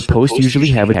posts. Her posts usually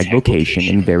have a tagged location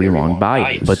and very long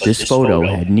bios, but this photo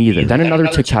had neither. Then another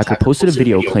TikToker posted a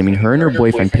video claiming her and her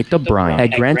boyfriend picked up Brian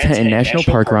at Grand Teton National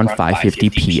Park around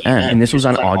 5:50 p.m., and this was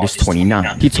on August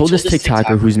 29th. He told this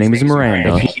TikToker, whose name is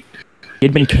Miranda, he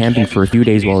had been camping for a few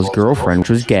days while his girlfriend, which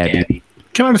was Gabby.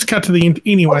 Can I just cut to the end?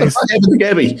 Anyways, What happened to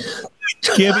Gabby?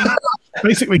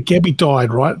 Basically, Gabby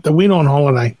died, right? They went on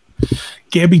holiday.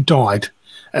 Gabby died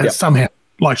somehow,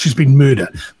 like she's been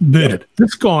murdered.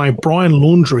 This guy, Brian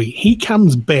Laundrie, he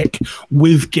comes back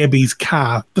with Gabby's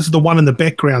car. This is the one in the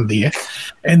background there.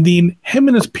 And then him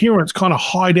and his parents kind of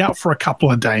hide out for a couple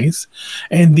of days.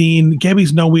 And then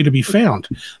Gabby's nowhere to be found.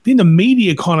 Then the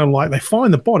media kind of like, they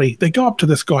find the body. They go up to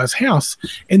this guy's house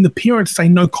and the parents say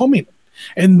no comment.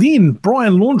 And then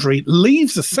Brian Laundrie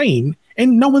leaves the scene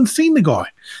and no one's seen the guy.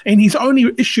 And he's only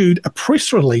issued a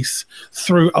press release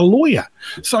through a lawyer.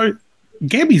 So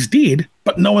Gabby's dead,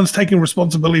 but no one's taking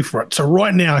responsibility for it. So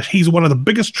right now, he's one of the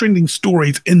biggest trending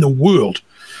stories in the world.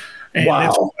 And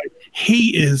that's why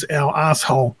he is our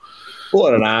asshole.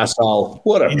 What an asshole.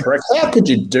 What a prick. How could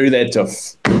you do that to...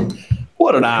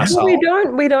 What an asshole.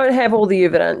 We don't have all the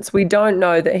evidence. We don't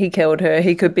know that he killed her.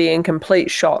 He could be in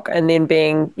complete shock and then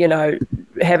being,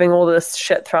 having all this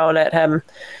shit thrown at him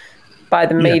by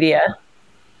the media.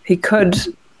 He could,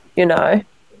 No,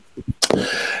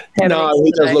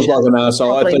 he does look like an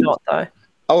asshole. Probably not, though.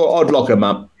 I'd lock him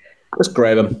up. Just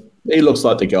grab him. He looks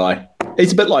like the guy.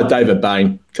 He's a bit like David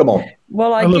Bain. Come on.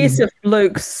 Well, I guess if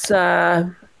Luke's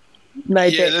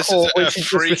made that call, we should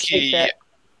just respect that.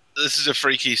 This is a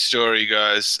freaky story,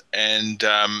 guys, and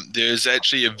there's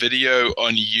actually a video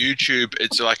on YouTube.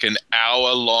 It's like an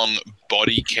hour-long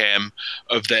body cam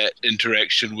of that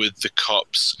interaction with the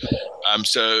cops.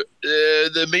 So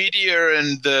the media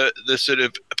and the sort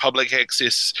of public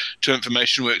access to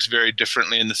information works very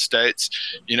differently in the States.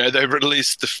 They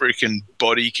released the freaking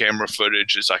body camera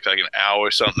footage. It's like an hour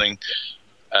or something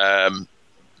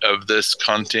of this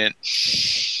content.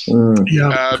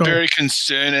 Very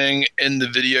concerning. In the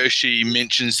video, she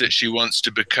mentions that she wants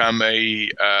to become a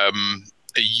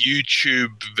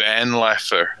YouTube van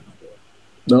lifer.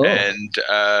 And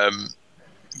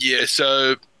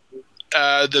so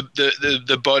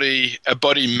the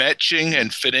body matching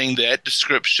and fitting that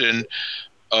description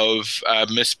of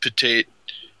Miss Petite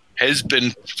has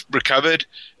been recovered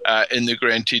in the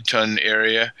Grand Teton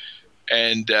area,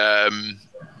 and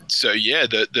so yeah,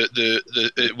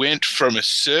 it went from a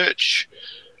search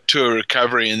to a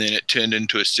recovery, and then it turned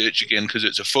into a search again because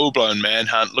it's a full-blown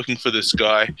manhunt looking for this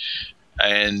guy,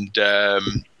 and yeah,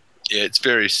 it's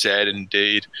very sad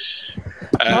indeed.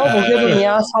 We'll give him the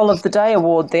Asshole of the Day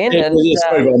award then. Yeah,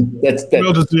 that's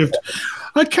well deserved.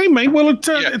 Okay, mate. Well,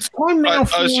 it's time now.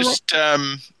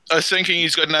 I was thinking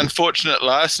he's got an unfortunate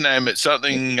last name. It's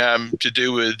something to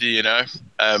do with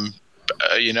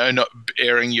not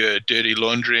airing your dirty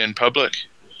laundry in public.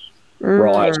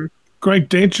 Right. Great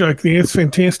dad joke there. It's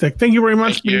fantastic. Thank you very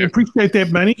much. We appreciate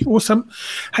that, buddy. Awesome.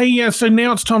 Hey, so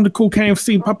now it's time to call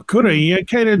KFC Papakura. You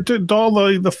okay to dial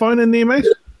the phone in there, mate?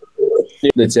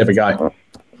 Yeah, let's have a go.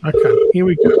 Okay, here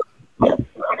we go.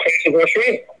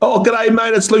 Oh, g'day,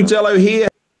 mate. It's Luke Dello here.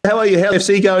 How are you? How's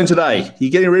FC going today?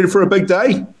 You getting ready for a big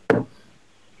day?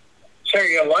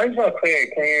 Sorry, your line's not clear.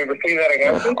 Can you repeat that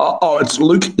again, please? Oh, it's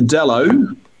Luke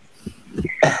Dello.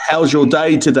 How's your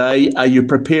day today? Are you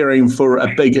preparing for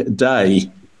a big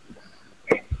day?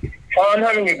 I'm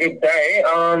having a good day.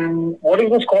 What is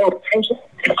this called?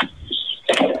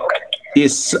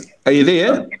 Yes. Are you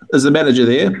there? Is the manager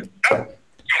there?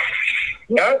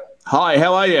 Yeah. Hi,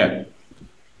 how are you?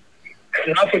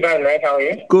 Not too bad, mate. How are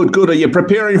you? Good, good. Are you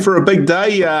preparing for a big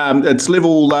day? It's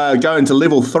going to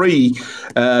level 3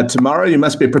 tomorrow. You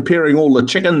must be preparing all the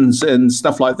chickens and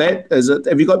stuff like that.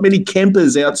 Have you got many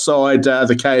campers outside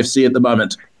the KFC at the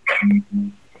moment?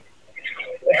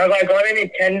 Have I got any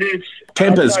tenders?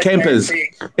 Campers.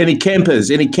 KFC?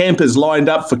 Any campers lined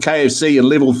up for KFC in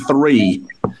level 3?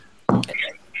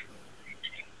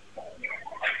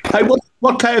 Hey,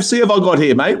 what KFC have I got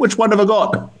here, mate? Which one have I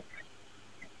got?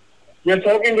 You're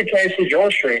talking to KFC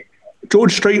George Street.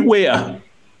 George Street where?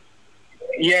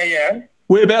 Yeah.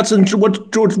 Whereabouts in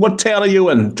what town are you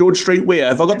in? George Street where?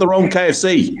 Have I got the wrong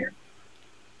KFC?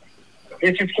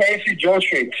 This is KFC George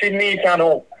Street, Sydney Town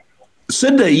Hall.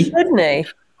 Sydney?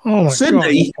 Oh, my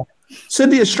Sydney? God.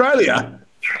 Sydney, Australia?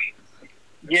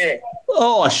 Yeah.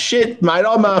 Oh, shit, mate.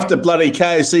 I'm after bloody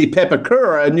KFC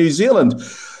Papakura in New Zealand.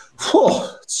 Whew,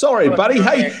 sorry, buddy.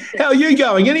 Hey, how are you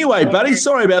going anyway, buddy?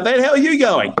 Sorry about that. How are you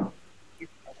going?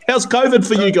 How's COVID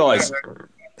for you guys?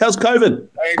 How's COVID?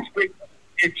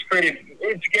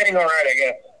 It's getting all right, I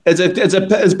guess.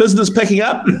 Is business picking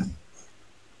up?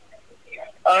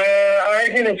 I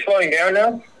reckon it's slowing down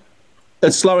now.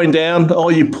 It's slowing down. Oh,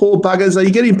 you poor buggers. Are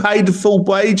you getting paid full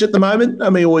wage at the moment? I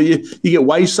mean, or you get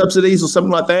wage subsidies or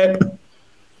something like that?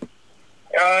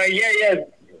 Yeah.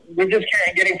 We're just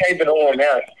getting paid the normal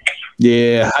amount.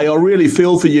 Yeah. Hey, I really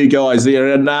feel for you guys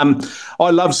there. And I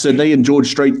love Sydney and George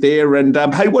Street there. And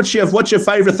hey, what's your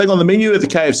favourite thing on the menu at the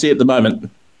KFC at the moment?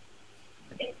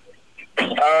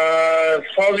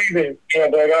 Probably the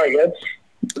peanut burger, I guess.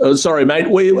 Oh, sorry, mate.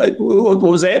 What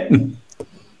was that?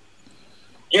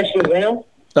 Yes, Lasagna.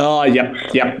 Oh,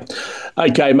 yep.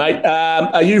 Okay, mate.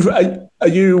 Are you a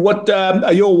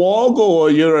WOG or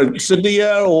you're a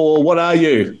Sydneyer or what are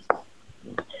you?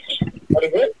 What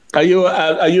is it? Are you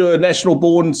a national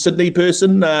born Sydney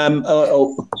person,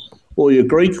 or you're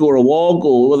Greek or a WOG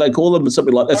or what they call them,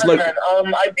 something like that? No,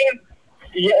 I think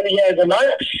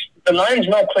the line's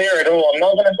not clear at all.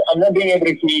 I'm not being able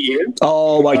to hear you.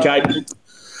 Oh, okay.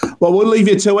 Well, we'll leave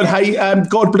you to it. Hey,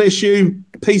 God bless you.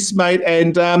 Peace, mate,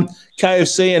 and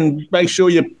KFC, and make sure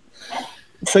your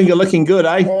finger looking good,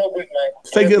 eh? All good,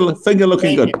 mate. Finger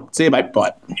looking good. See you, mate.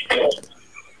 Bye.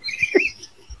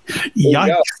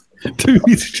 Yikes. 2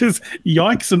 messages,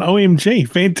 yikes and OMG.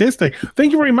 Fantastic.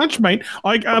 Thank you very much, mate.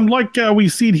 Like we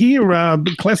said here,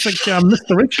 classic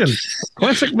misdirection.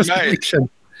 Classic misdirection.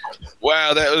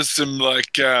 Wow, that was some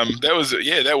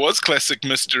that was classic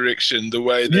misdirection. The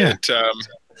way that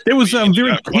it was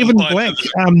very Kevin Black,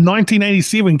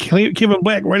 1987. Kevin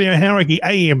Black, Radio Hauraki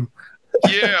AM.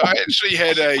 Yeah, I actually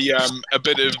had a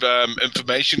bit of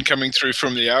information coming through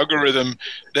from the algorithm.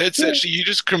 That's actually, you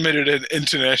just committed an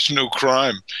international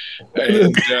crime,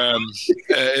 and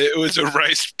it was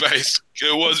race-based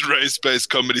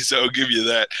comedy. So I'll give you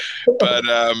that. But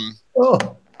I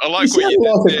like what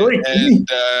you did there, and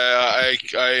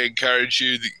I encourage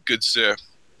you, good sir.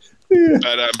 Yeah.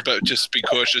 But just be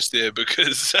cautious there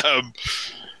because.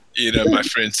 My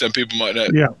friend, some people might not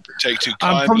take too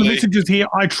kindly. From the messages here,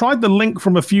 I tried the link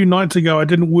from a few nights ago. It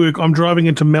didn't work. I'm driving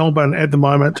into Melbourne at the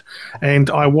moment, and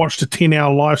I watched a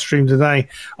 10-hour live stream today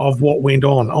of what went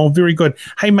on. Oh, very good.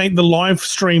 Hey, mate, the live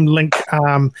stream link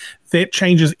that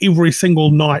changes every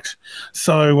single night.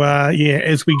 So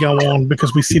as we go on,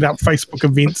 because we set up Facebook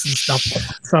events and stuff,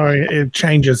 so it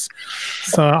changes.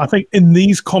 So I think in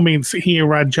these comments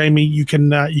here, Jamie, you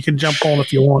can jump on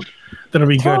if you want. That'll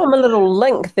be good. Throw him a little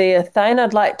link there, Thane.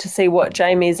 I'd like to see what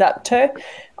Jamie's up to.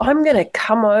 I'm going to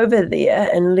come over there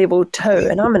in level 2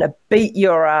 and I'm going to beat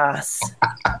your ass.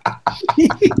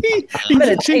 I'm going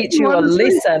to teach you a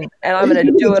lesson and I'm going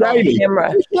to do it on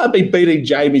camera. You can't be beating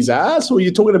Jamie's ass, or are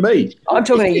you talking to me? I'm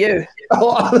talking to you.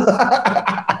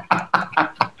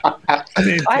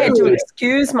 I had to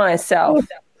excuse myself.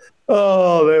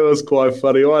 Oh, that was quite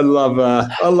funny. I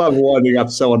love winding up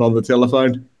someone on the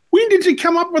telephone. When did you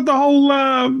come up with the whole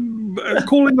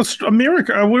calling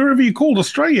America, or wherever you called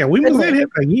Australia? When was that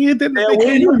happening? Yeah,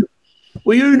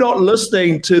 were you not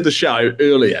listening to the show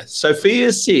earlier?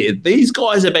 Sophia said these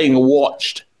guys are being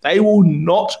watched. They will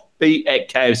not be at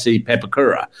KFC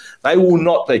Papakura. They will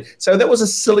not be. So that was a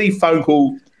silly phone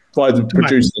call by the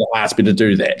producer that asked me to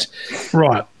do that.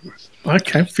 Right.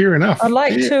 Okay, fair enough. I'd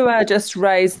like to just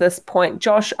raise this point.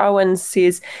 Josh Owens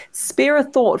says, spare a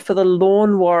thought for the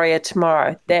lawn warrior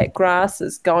tomorrow. That grass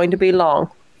is going to be long.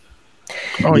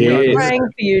 Oh, yeah. We're praying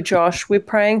for you, Josh. We're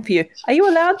praying for you. Are you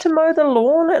allowed to mow the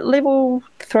lawn at level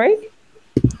 3?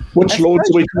 Which lawns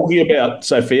are we talking about,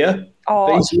 Sophia?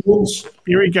 Oh, these lawns?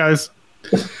 Here he goes.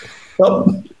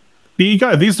 Oh. There you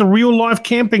go. There's the real life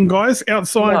camping, guys,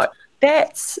 outside. No,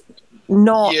 that's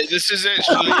not. Yeah, this is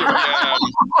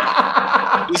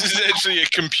actually a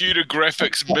computer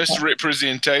graphics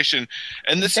misrepresentation,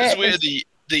 and this is where the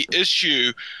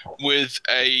issue with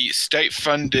a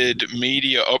state-funded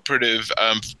media operative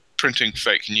printing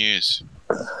fake news.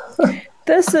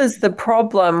 This is the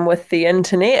problem with the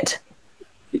internet.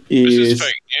 This is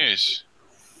fake news.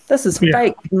 This is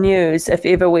fake news if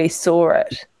ever we saw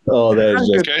it. Oh, there's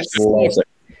okay.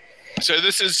 So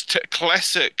this is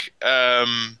classic.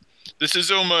 This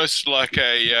is almost like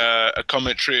a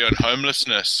commentary on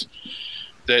homelessness.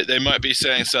 They might be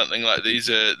saying something like, "This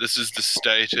is the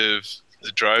state of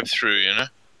the drive-through." You know,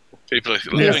 people are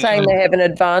living. You're saying they have an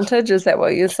advantage. Is that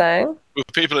what you're saying? Well,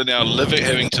 people are now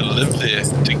having to live there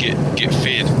to get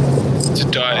fed, to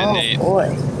die in need.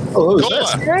 Boy. Oh,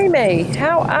 that's Jamie,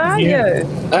 how are you?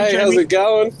 Hey, how's it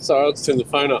going? Sorry, I'll just turn the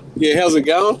phone up. Yeah, how's it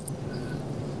going?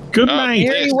 Good, mate.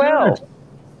 Very well.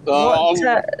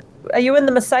 Are you in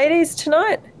the Mercedes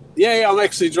tonight? Yeah, I'm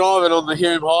actually driving on the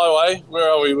Hume Highway. Where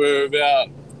are we? We're about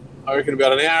an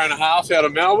hour and a half out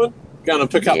of Melbourne. Going to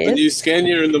pick up the new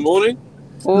Scania in the morning.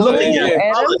 Look at you,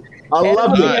 Adam. I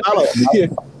love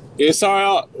it. Yeah,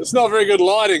 sorry, it's not very good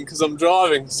lighting because I'm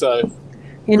driving, so...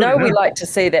 You know we like to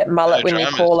see that mullet when you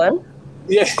call in.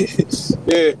 Yeah,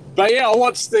 yeah. But yeah, I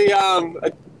watched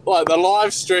the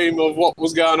live stream of what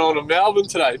was going on in Melbourne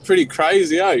today. Pretty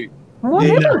crazy, eh? What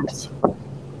happened?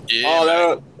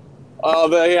 Yeah.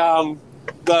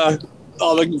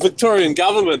 The Victorian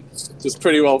government just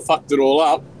pretty well fucked it all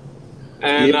up,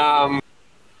 and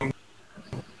there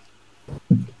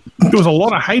was a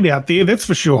lot of hate out there. That's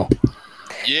for sure.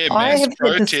 Yeah, mass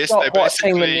protest.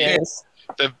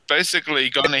 They've basically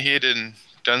gone ahead and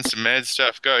done some mad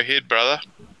stuff. Go ahead, brother.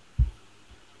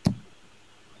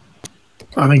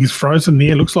 I think he's frozen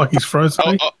there. Looks like he's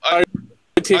frozen.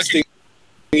 Protesting.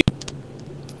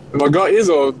 Have I got yours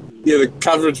or the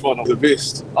coverage one of the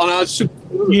best? Oh no, it should.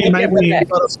 Yeah, mate.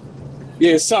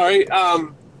 Yeah, sorry.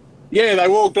 They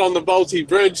walked on the Balti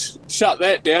Bridge, shut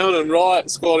that down, and riot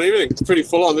squad and everything. It's pretty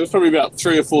full on. There's probably about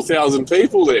 3,000 or 4,000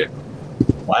 people there.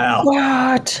 Wow.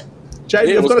 What?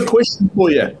 Jamie, I've got a question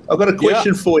for you.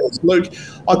 Luke.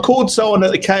 I called someone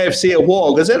at the KFC a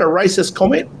wog. Is that a racist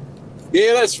comment?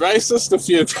 Yeah, that's racist. If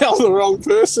you tell the wrong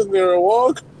person they're a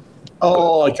wog.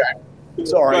 Oh, okay.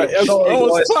 Sorry. It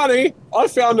was funny. I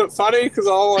found it funny because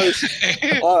I always,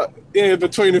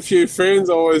 between a few friends,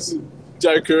 I always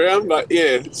joke around. But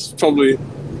yeah, it's probably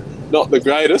not the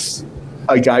greatest.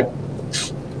 Okay.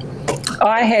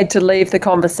 I had to leave the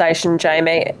conversation,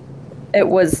 Jamie. It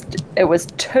was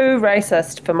too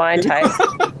racist for my taste.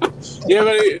 Yeah,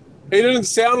 but he didn't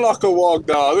sound like a wog,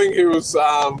 though. I think he was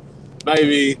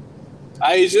maybe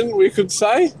Asian, we could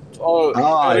say. Or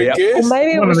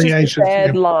maybe it was just a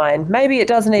bad line. Maybe it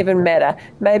doesn't even matter.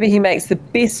 Maybe he makes the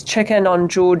best chicken on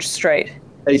George Street.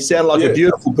 He sounded like a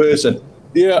beautiful person.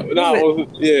 Yeah, no, it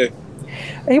wasn't. Yeah.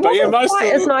 He wasn't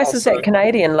quite as nice as that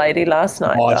Canadian lady last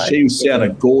night. Oh, she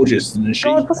sounded gorgeous, didn't she?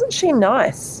 God, wasn't she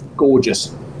nice?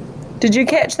 Gorgeous. Did you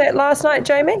catch that last night,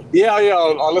 Jamie? Yeah,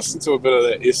 I listened to a bit of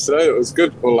that yesterday. It was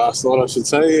good. Well, last night, I should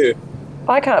say, yeah.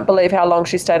 I can't believe how long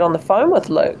she stayed on the phone with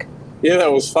Luke. Yeah,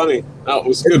 that was funny. That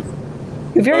was good.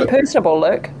 You're very personable,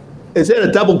 Luke. Is that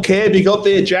a double cab you got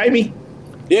there, Jamie?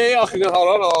 Yeah, I can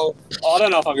hold on. I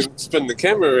don't know if I can spin the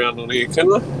camera around on here,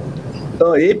 can I?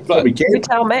 Oh, yeah, probably You can.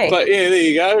 tell me. But yeah, there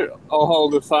you go. I'll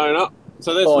hold the phone up.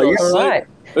 So that's what I All see. right.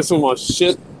 That's all my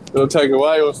shit that I'll take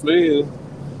away with me. And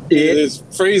there's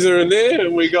freezer in there,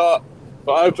 and if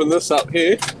I open this up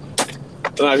here, I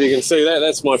don't know if you can see that.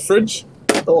 That's my fridge.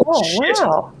 Oh, shit.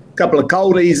 Wow. Couple of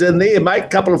coldies in there, mate.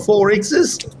 Couple of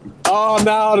 4Xs. Oh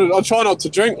no! I try not to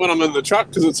drink when I'm in the truck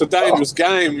because it's a dangerous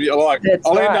game. I'll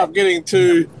end up getting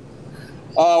too.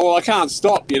 Oh well, I can't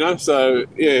stop, So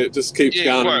yeah, it just keeps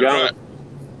going and going. Right.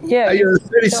 Yeah. Are you a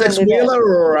 36 wheeler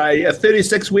or a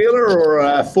 36 wheeler or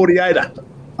a 48er?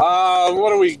 What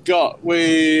do we got?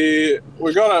 We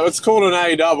got it's called an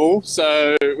A double,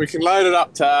 so we can load it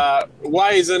up to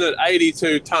weighs in at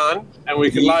 82 ton, and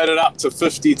we can load it up to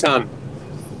 50 ton.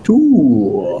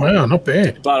 Ooh, wow, not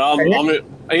bad. But I'm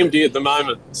empty at the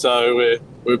moment, so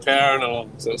we're powering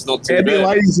along, so it's not too How many bad.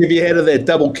 ladies have you had of that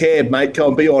double cab, mate?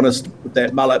 Come on, be honest with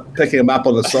that mullet, picking them up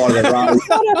on the side of the road. It's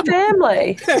not a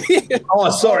family. Oh,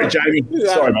 sorry, Jamie.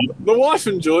 Yeah, Sorry, mate. the wife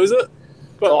enjoys it,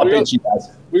 but I bet she does.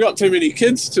 we got too many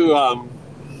kids to and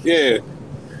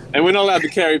we're not allowed to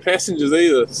carry passengers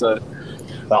either. So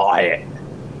Oh, yeah.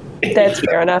 That's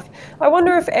fair enough. I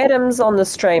wonder if Adam's on the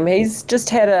stream. He's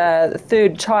just had a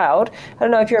third child. I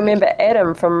don't know if you remember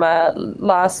Adam from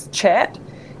last chat.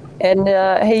 And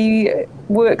he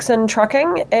works in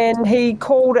trucking, and he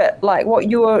called it like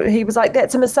he was like,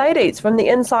 that's a Mercedes from the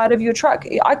inside of your truck.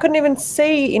 I couldn't even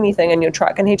see anything in your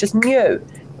truck, and he just knew it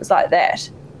was like that.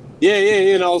 yeah,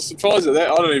 and I was surprised at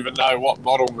that. I don't even know what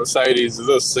model Mercedes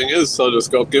this thing is, so I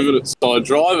just got given it, so I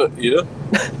drive it,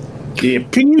 Yeah.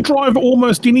 Can you drive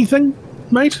almost anything,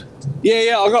 mate?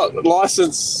 Yeah, I got a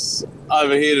license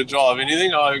over here to drive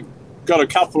anything. I got a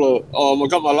couple of. I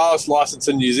got my last license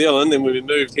in New Zealand. Then when we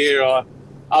moved here, I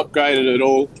upgraded it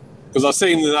all because I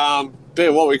seen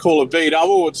what we call a B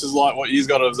double, which is like what you've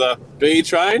got as a B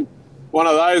train. One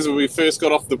of those when we first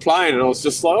got off the plane, and I was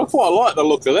just like, I quite like the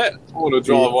look of that. I want to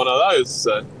drive one of those.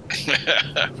 So.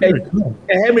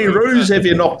 How many roos have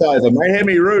you knocked over, mate? How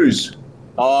many roos?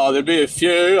 Oh, there'd be a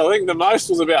few. I think the most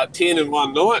was about 10 in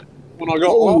one night when I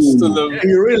got lost. Do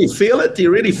you really feel it? Do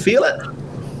you really feel it?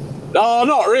 No,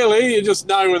 not really. You just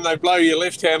know when they blow your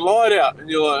left-hand light out, and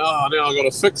you're like, oh, now I've got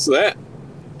to fix that.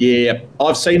 Yeah,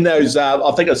 I've seen those.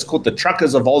 I think it's called the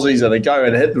truckers of Aussies, and they go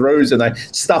and hit the roos and they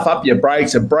stuff up your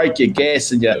brakes and break your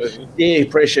gas and your air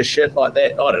pressure shit like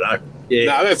that. I don't know. Yeah,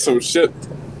 No, that's some shit.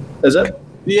 Is it?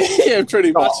 Yeah,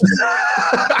 pretty much.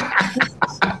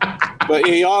 But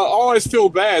yeah, I always feel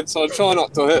bad, so I try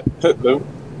not to hit them.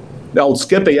 The old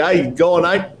Skippy, eh? Go on,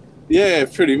 eh? Yeah,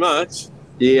 pretty much.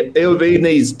 Yeah, LV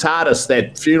needs TARDIS,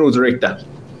 that funeral director.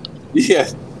 Yeah.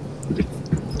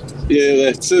 Yeah,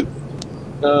 that's it.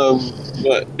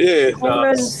 But yeah.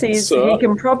 Cameron says he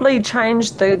can probably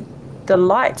change the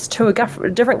lights to a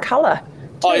different colour.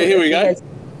 Oh, yeah, here we go.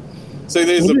 See,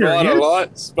 there's the brighter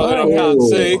lights, but then I can't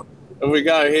see. If we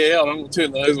go here, I'm going to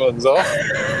turn those ones off.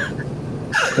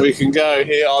 We can go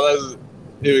here.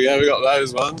 Here we go. We got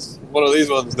those ones. What do these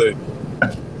ones do?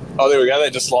 Oh, there we go. They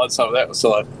just lights up that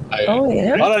side. Oh,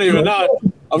 yeah. I don't even know.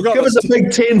 I've got. Give us a big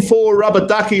 10-4 rubber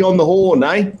ducky on the horn,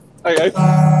 eh? Okay.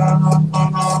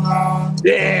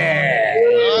 Yeah.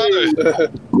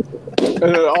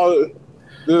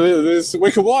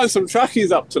 We can wind some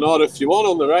truckies up tonight if you want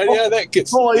on the radio. That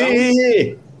gets. Oh,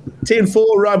 yeah.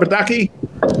 10-4 rubber ducky.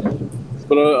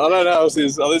 But I don't know if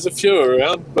there's a few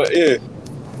around, but yeah.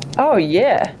 Oh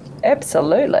yeah,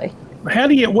 absolutely. How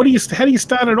do you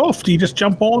start it off? Do you just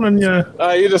jump on and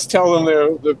you just tell them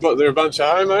they're a bunch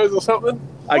of homos or something?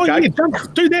 Okay. Oh, yeah,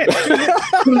 do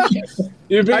that.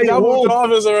 You big double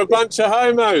drivers are a bunch of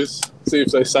homos. See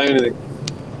if they say anything.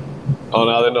 Oh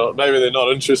no, they're not. Maybe they're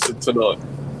not interested tonight.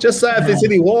 Just say if there's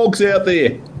any wogs out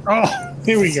there. Oh,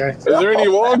 here we go. Is there any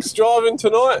wogs driving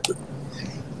tonight?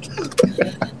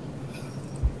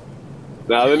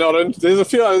 No, they're not. There's a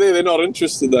few over there. They're not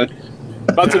interested though.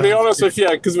 But to be honest with you,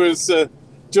 because it's a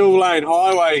dual lane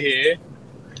highway here,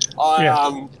 I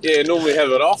normally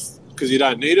have it off because you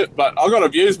don't need it. But I got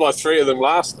abused by 3 of them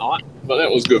last night. But that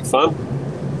was good fun.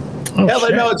 Oh, how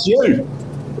they know it's you?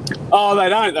 Oh, they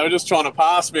don't. They were just trying to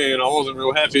pass me, and I wasn't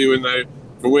real happy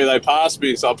for where they passed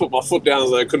me. So I put my foot down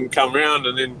so they couldn't come round,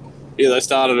 and then they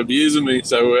started abusing me.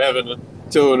 So we were having a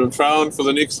to and fro for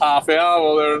the next half hour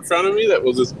while they were in front of me. That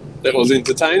was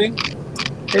entertaining.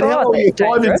 And how long are you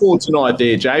driving for tonight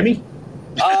there, Jamie?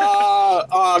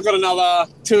 I've got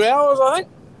another 2 hours, I think.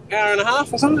 Hour and a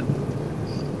half or something.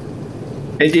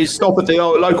 And you stop at the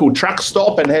local truck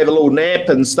stop and have a little nap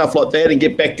and stuff like that and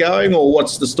get back going? Or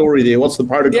what's the story there? What's the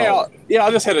protocol? Yeah,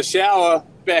 I just had a shower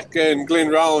back in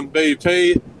Glenrowan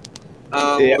BP.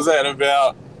 Was that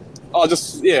about,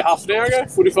 half an hour ago,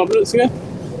 45 minutes ago.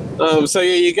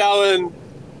 You go in,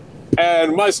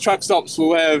 and most truck stops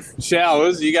will have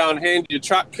showers. You go and hand your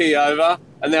truck key over,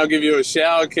 and they'll give you a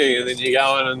shower key, and then you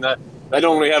go in, and they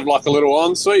normally have like a little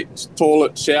ensuite,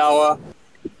 toilet, shower.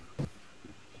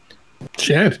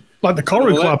 Shed, like the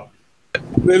Corrie Club. Some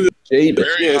of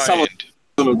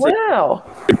them are Wow.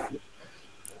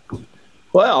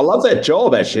 Well, I love that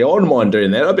job, actually. I wouldn't mind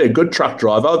doing that. I'd be a good truck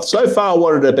driver. So far, I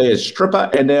wanted to be a stripper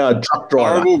and now a truck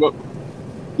driver. horrible,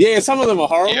 but some of them are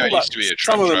horrible. Yeah, I used to be a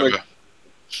truck some of them driver.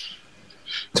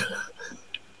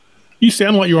 You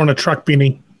sound like you're on a truck,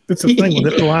 Benny. That's the thing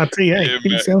with little RTA. Yeah,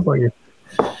 It sounds like you.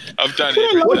 I've done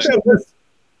everything.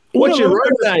 What's your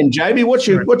road name, Jamie? What's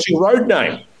your road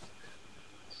name?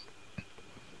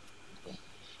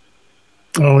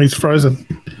 Oh, he's frozen.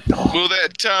 Well,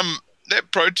 that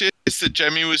protest that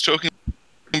Jamie was talking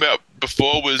about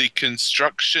before was the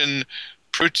construction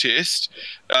protest.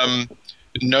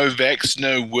 No vax,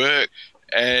 no work,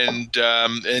 and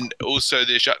also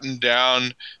they're shutting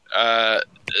down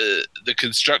the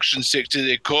construction sector.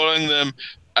 They're calling them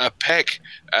a pack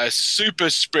super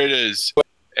spreaders,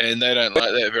 and they don't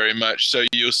like that very much. So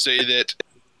you'll see that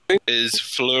is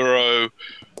fluoro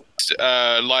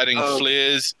lighting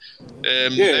flares.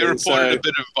 They reported a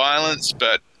bit of violence,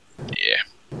 but yeah.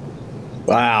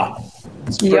 Wow.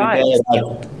 It's pretty Yikes. bad.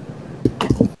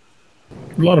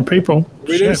 A lot of people.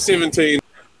 We do 17.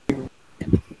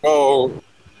 Oh,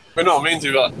 we're not meant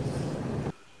to, but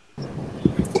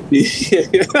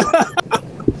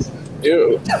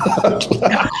Ew. Just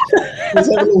have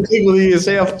a little giggle to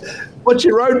yourself. What's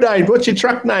your road name? What's your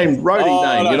truck name? Roadie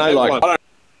name? You know, like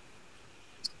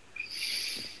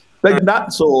big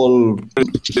nuts or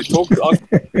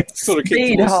sort of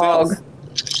Speed hog.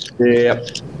 Yeah.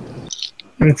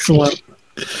 Excellent.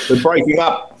 We're breaking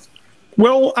up.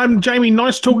 Well, Jamie,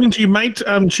 nice talking to you, mate.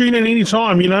 Tune in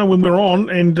anytime, when we're on,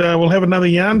 and we'll have another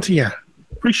yarn to you.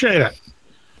 Appreciate it.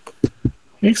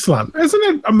 Excellent. Isn't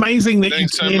it amazing that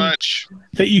Thanks so much.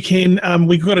 That you can,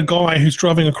 we've got a guy who's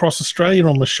driving across Australia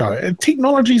on the show.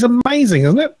 Technology's amazing,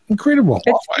 isn't it? Incredible.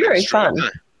 It's very fun.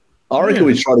 I reckon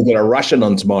we try to get a Russian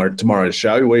on tomorrow's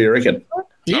show. What do you reckon?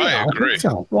 I agree.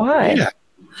 So. Why? Yeah.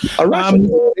 A Russian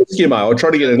Eskimo. I'll try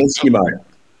to get an Eskimo.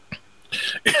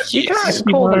 You can't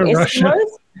call them Eskimos.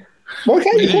 Why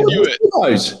can't you call them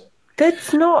Eskimos?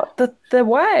 That's not the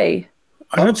way.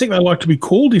 I don't think they like to be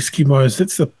called Eskimos.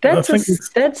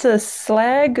 That's a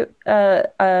slag,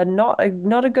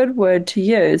 not a good word to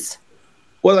use.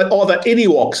 Well, they're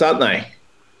Inuoks, aren't they?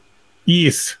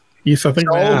 Yes, I think so they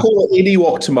I'll are. call an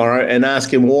Inuok tomorrow and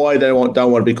ask him why they don't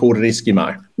want to be called an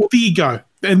Eskimo. Well, there you go,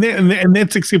 and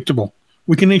that's acceptable.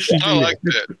 We can actually do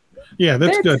that. Yeah,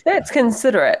 that's good. That's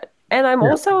considerate, and I'm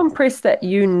also impressed that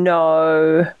you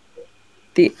know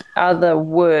the other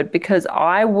word, because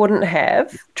I wouldn't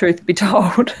have, truth be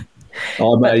told.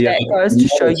 But that goes to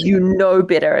show you know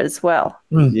better as well.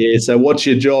 Yeah, so what's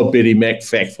your job, Betty Mac,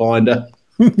 fact finder?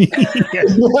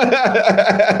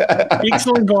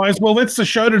 Excellent, guys. Well, that's the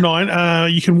show tonight.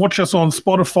 You can watch us on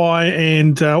Spotify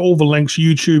and all the links,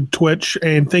 YouTube, Twitch,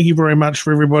 and thank you very much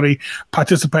for everybody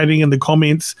participating in the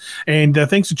comments. And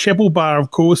thanks to Chapel Bar,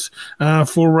 of course,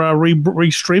 for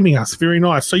re-streaming us. Very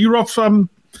nice. So you're off,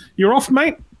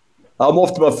 mate? I'm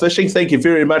off to my fishing. Thank you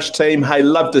very much, team. Hey,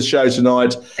 love the show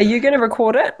tonight. Are you going to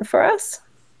record it for us?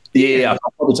 Yeah,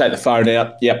 I'll probably take the phone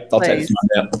out. Yep, I'll take the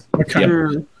phone out. Okay.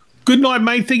 Yep. Good night,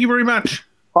 mate. Thank you very much.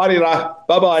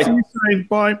 Bye-bye. See you soon.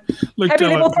 Bye. Luke Happy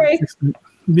Dello. level 3.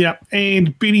 Yeah,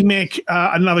 and Benny Mac,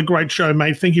 another great show,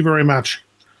 mate. Thank you very much.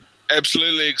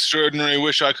 Absolutely extraordinary.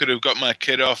 Wish I could have got my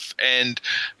kid off and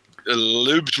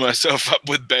lubed myself up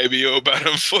with baby oil, but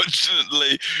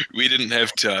unfortunately we didn't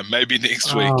have time. Maybe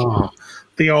next week.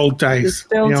 The old days. There's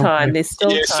still time. There's still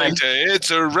time.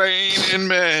 It's a raining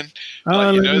man.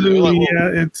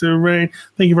 It's a rain.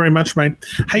 Thank you very much, mate.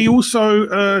 Hey,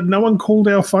 also, no one called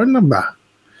our phone number,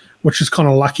 which is kind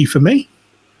of lucky for me.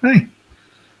 Hey.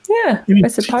 Yeah, I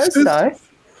suppose texters? so.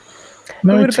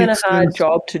 No it would have been a texters. hard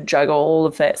job to juggle all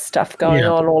of that stuff going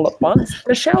on all at once.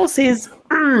 Michelle says,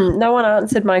 no one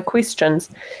answered my questions.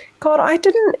 God, I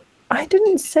didn't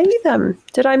see them.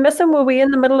 Did I miss them? Were we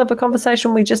in the middle of a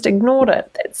conversation? We just ignored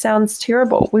it. That sounds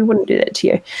terrible. We wouldn't do that to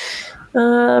you.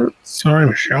 Sorry,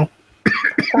 Michelle.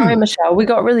 Sorry, Michelle. We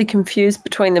got really confused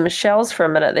between the Michelles for a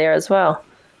minute there as well.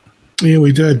 Yeah,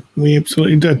 we did. We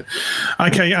absolutely did.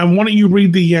 Okay, why don't you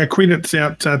read the credits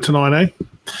out tonight, eh?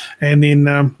 And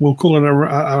then we'll call it a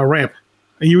wrap.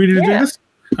 Are you ready to do this?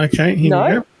 Okay, here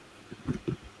we go.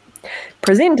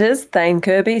 Presenters, Thane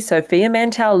Kirby, Sophia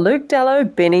Mantell, Luke Dello,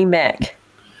 Benny Mac.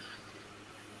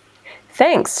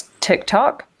 Thanks,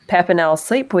 TikTok, Papinal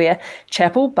Sleepwear,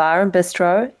 Chapel Bar and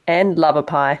Bistro, and Lover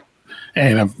Pie.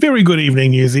 And a very good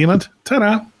evening, New Zealand.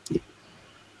 Ta-da.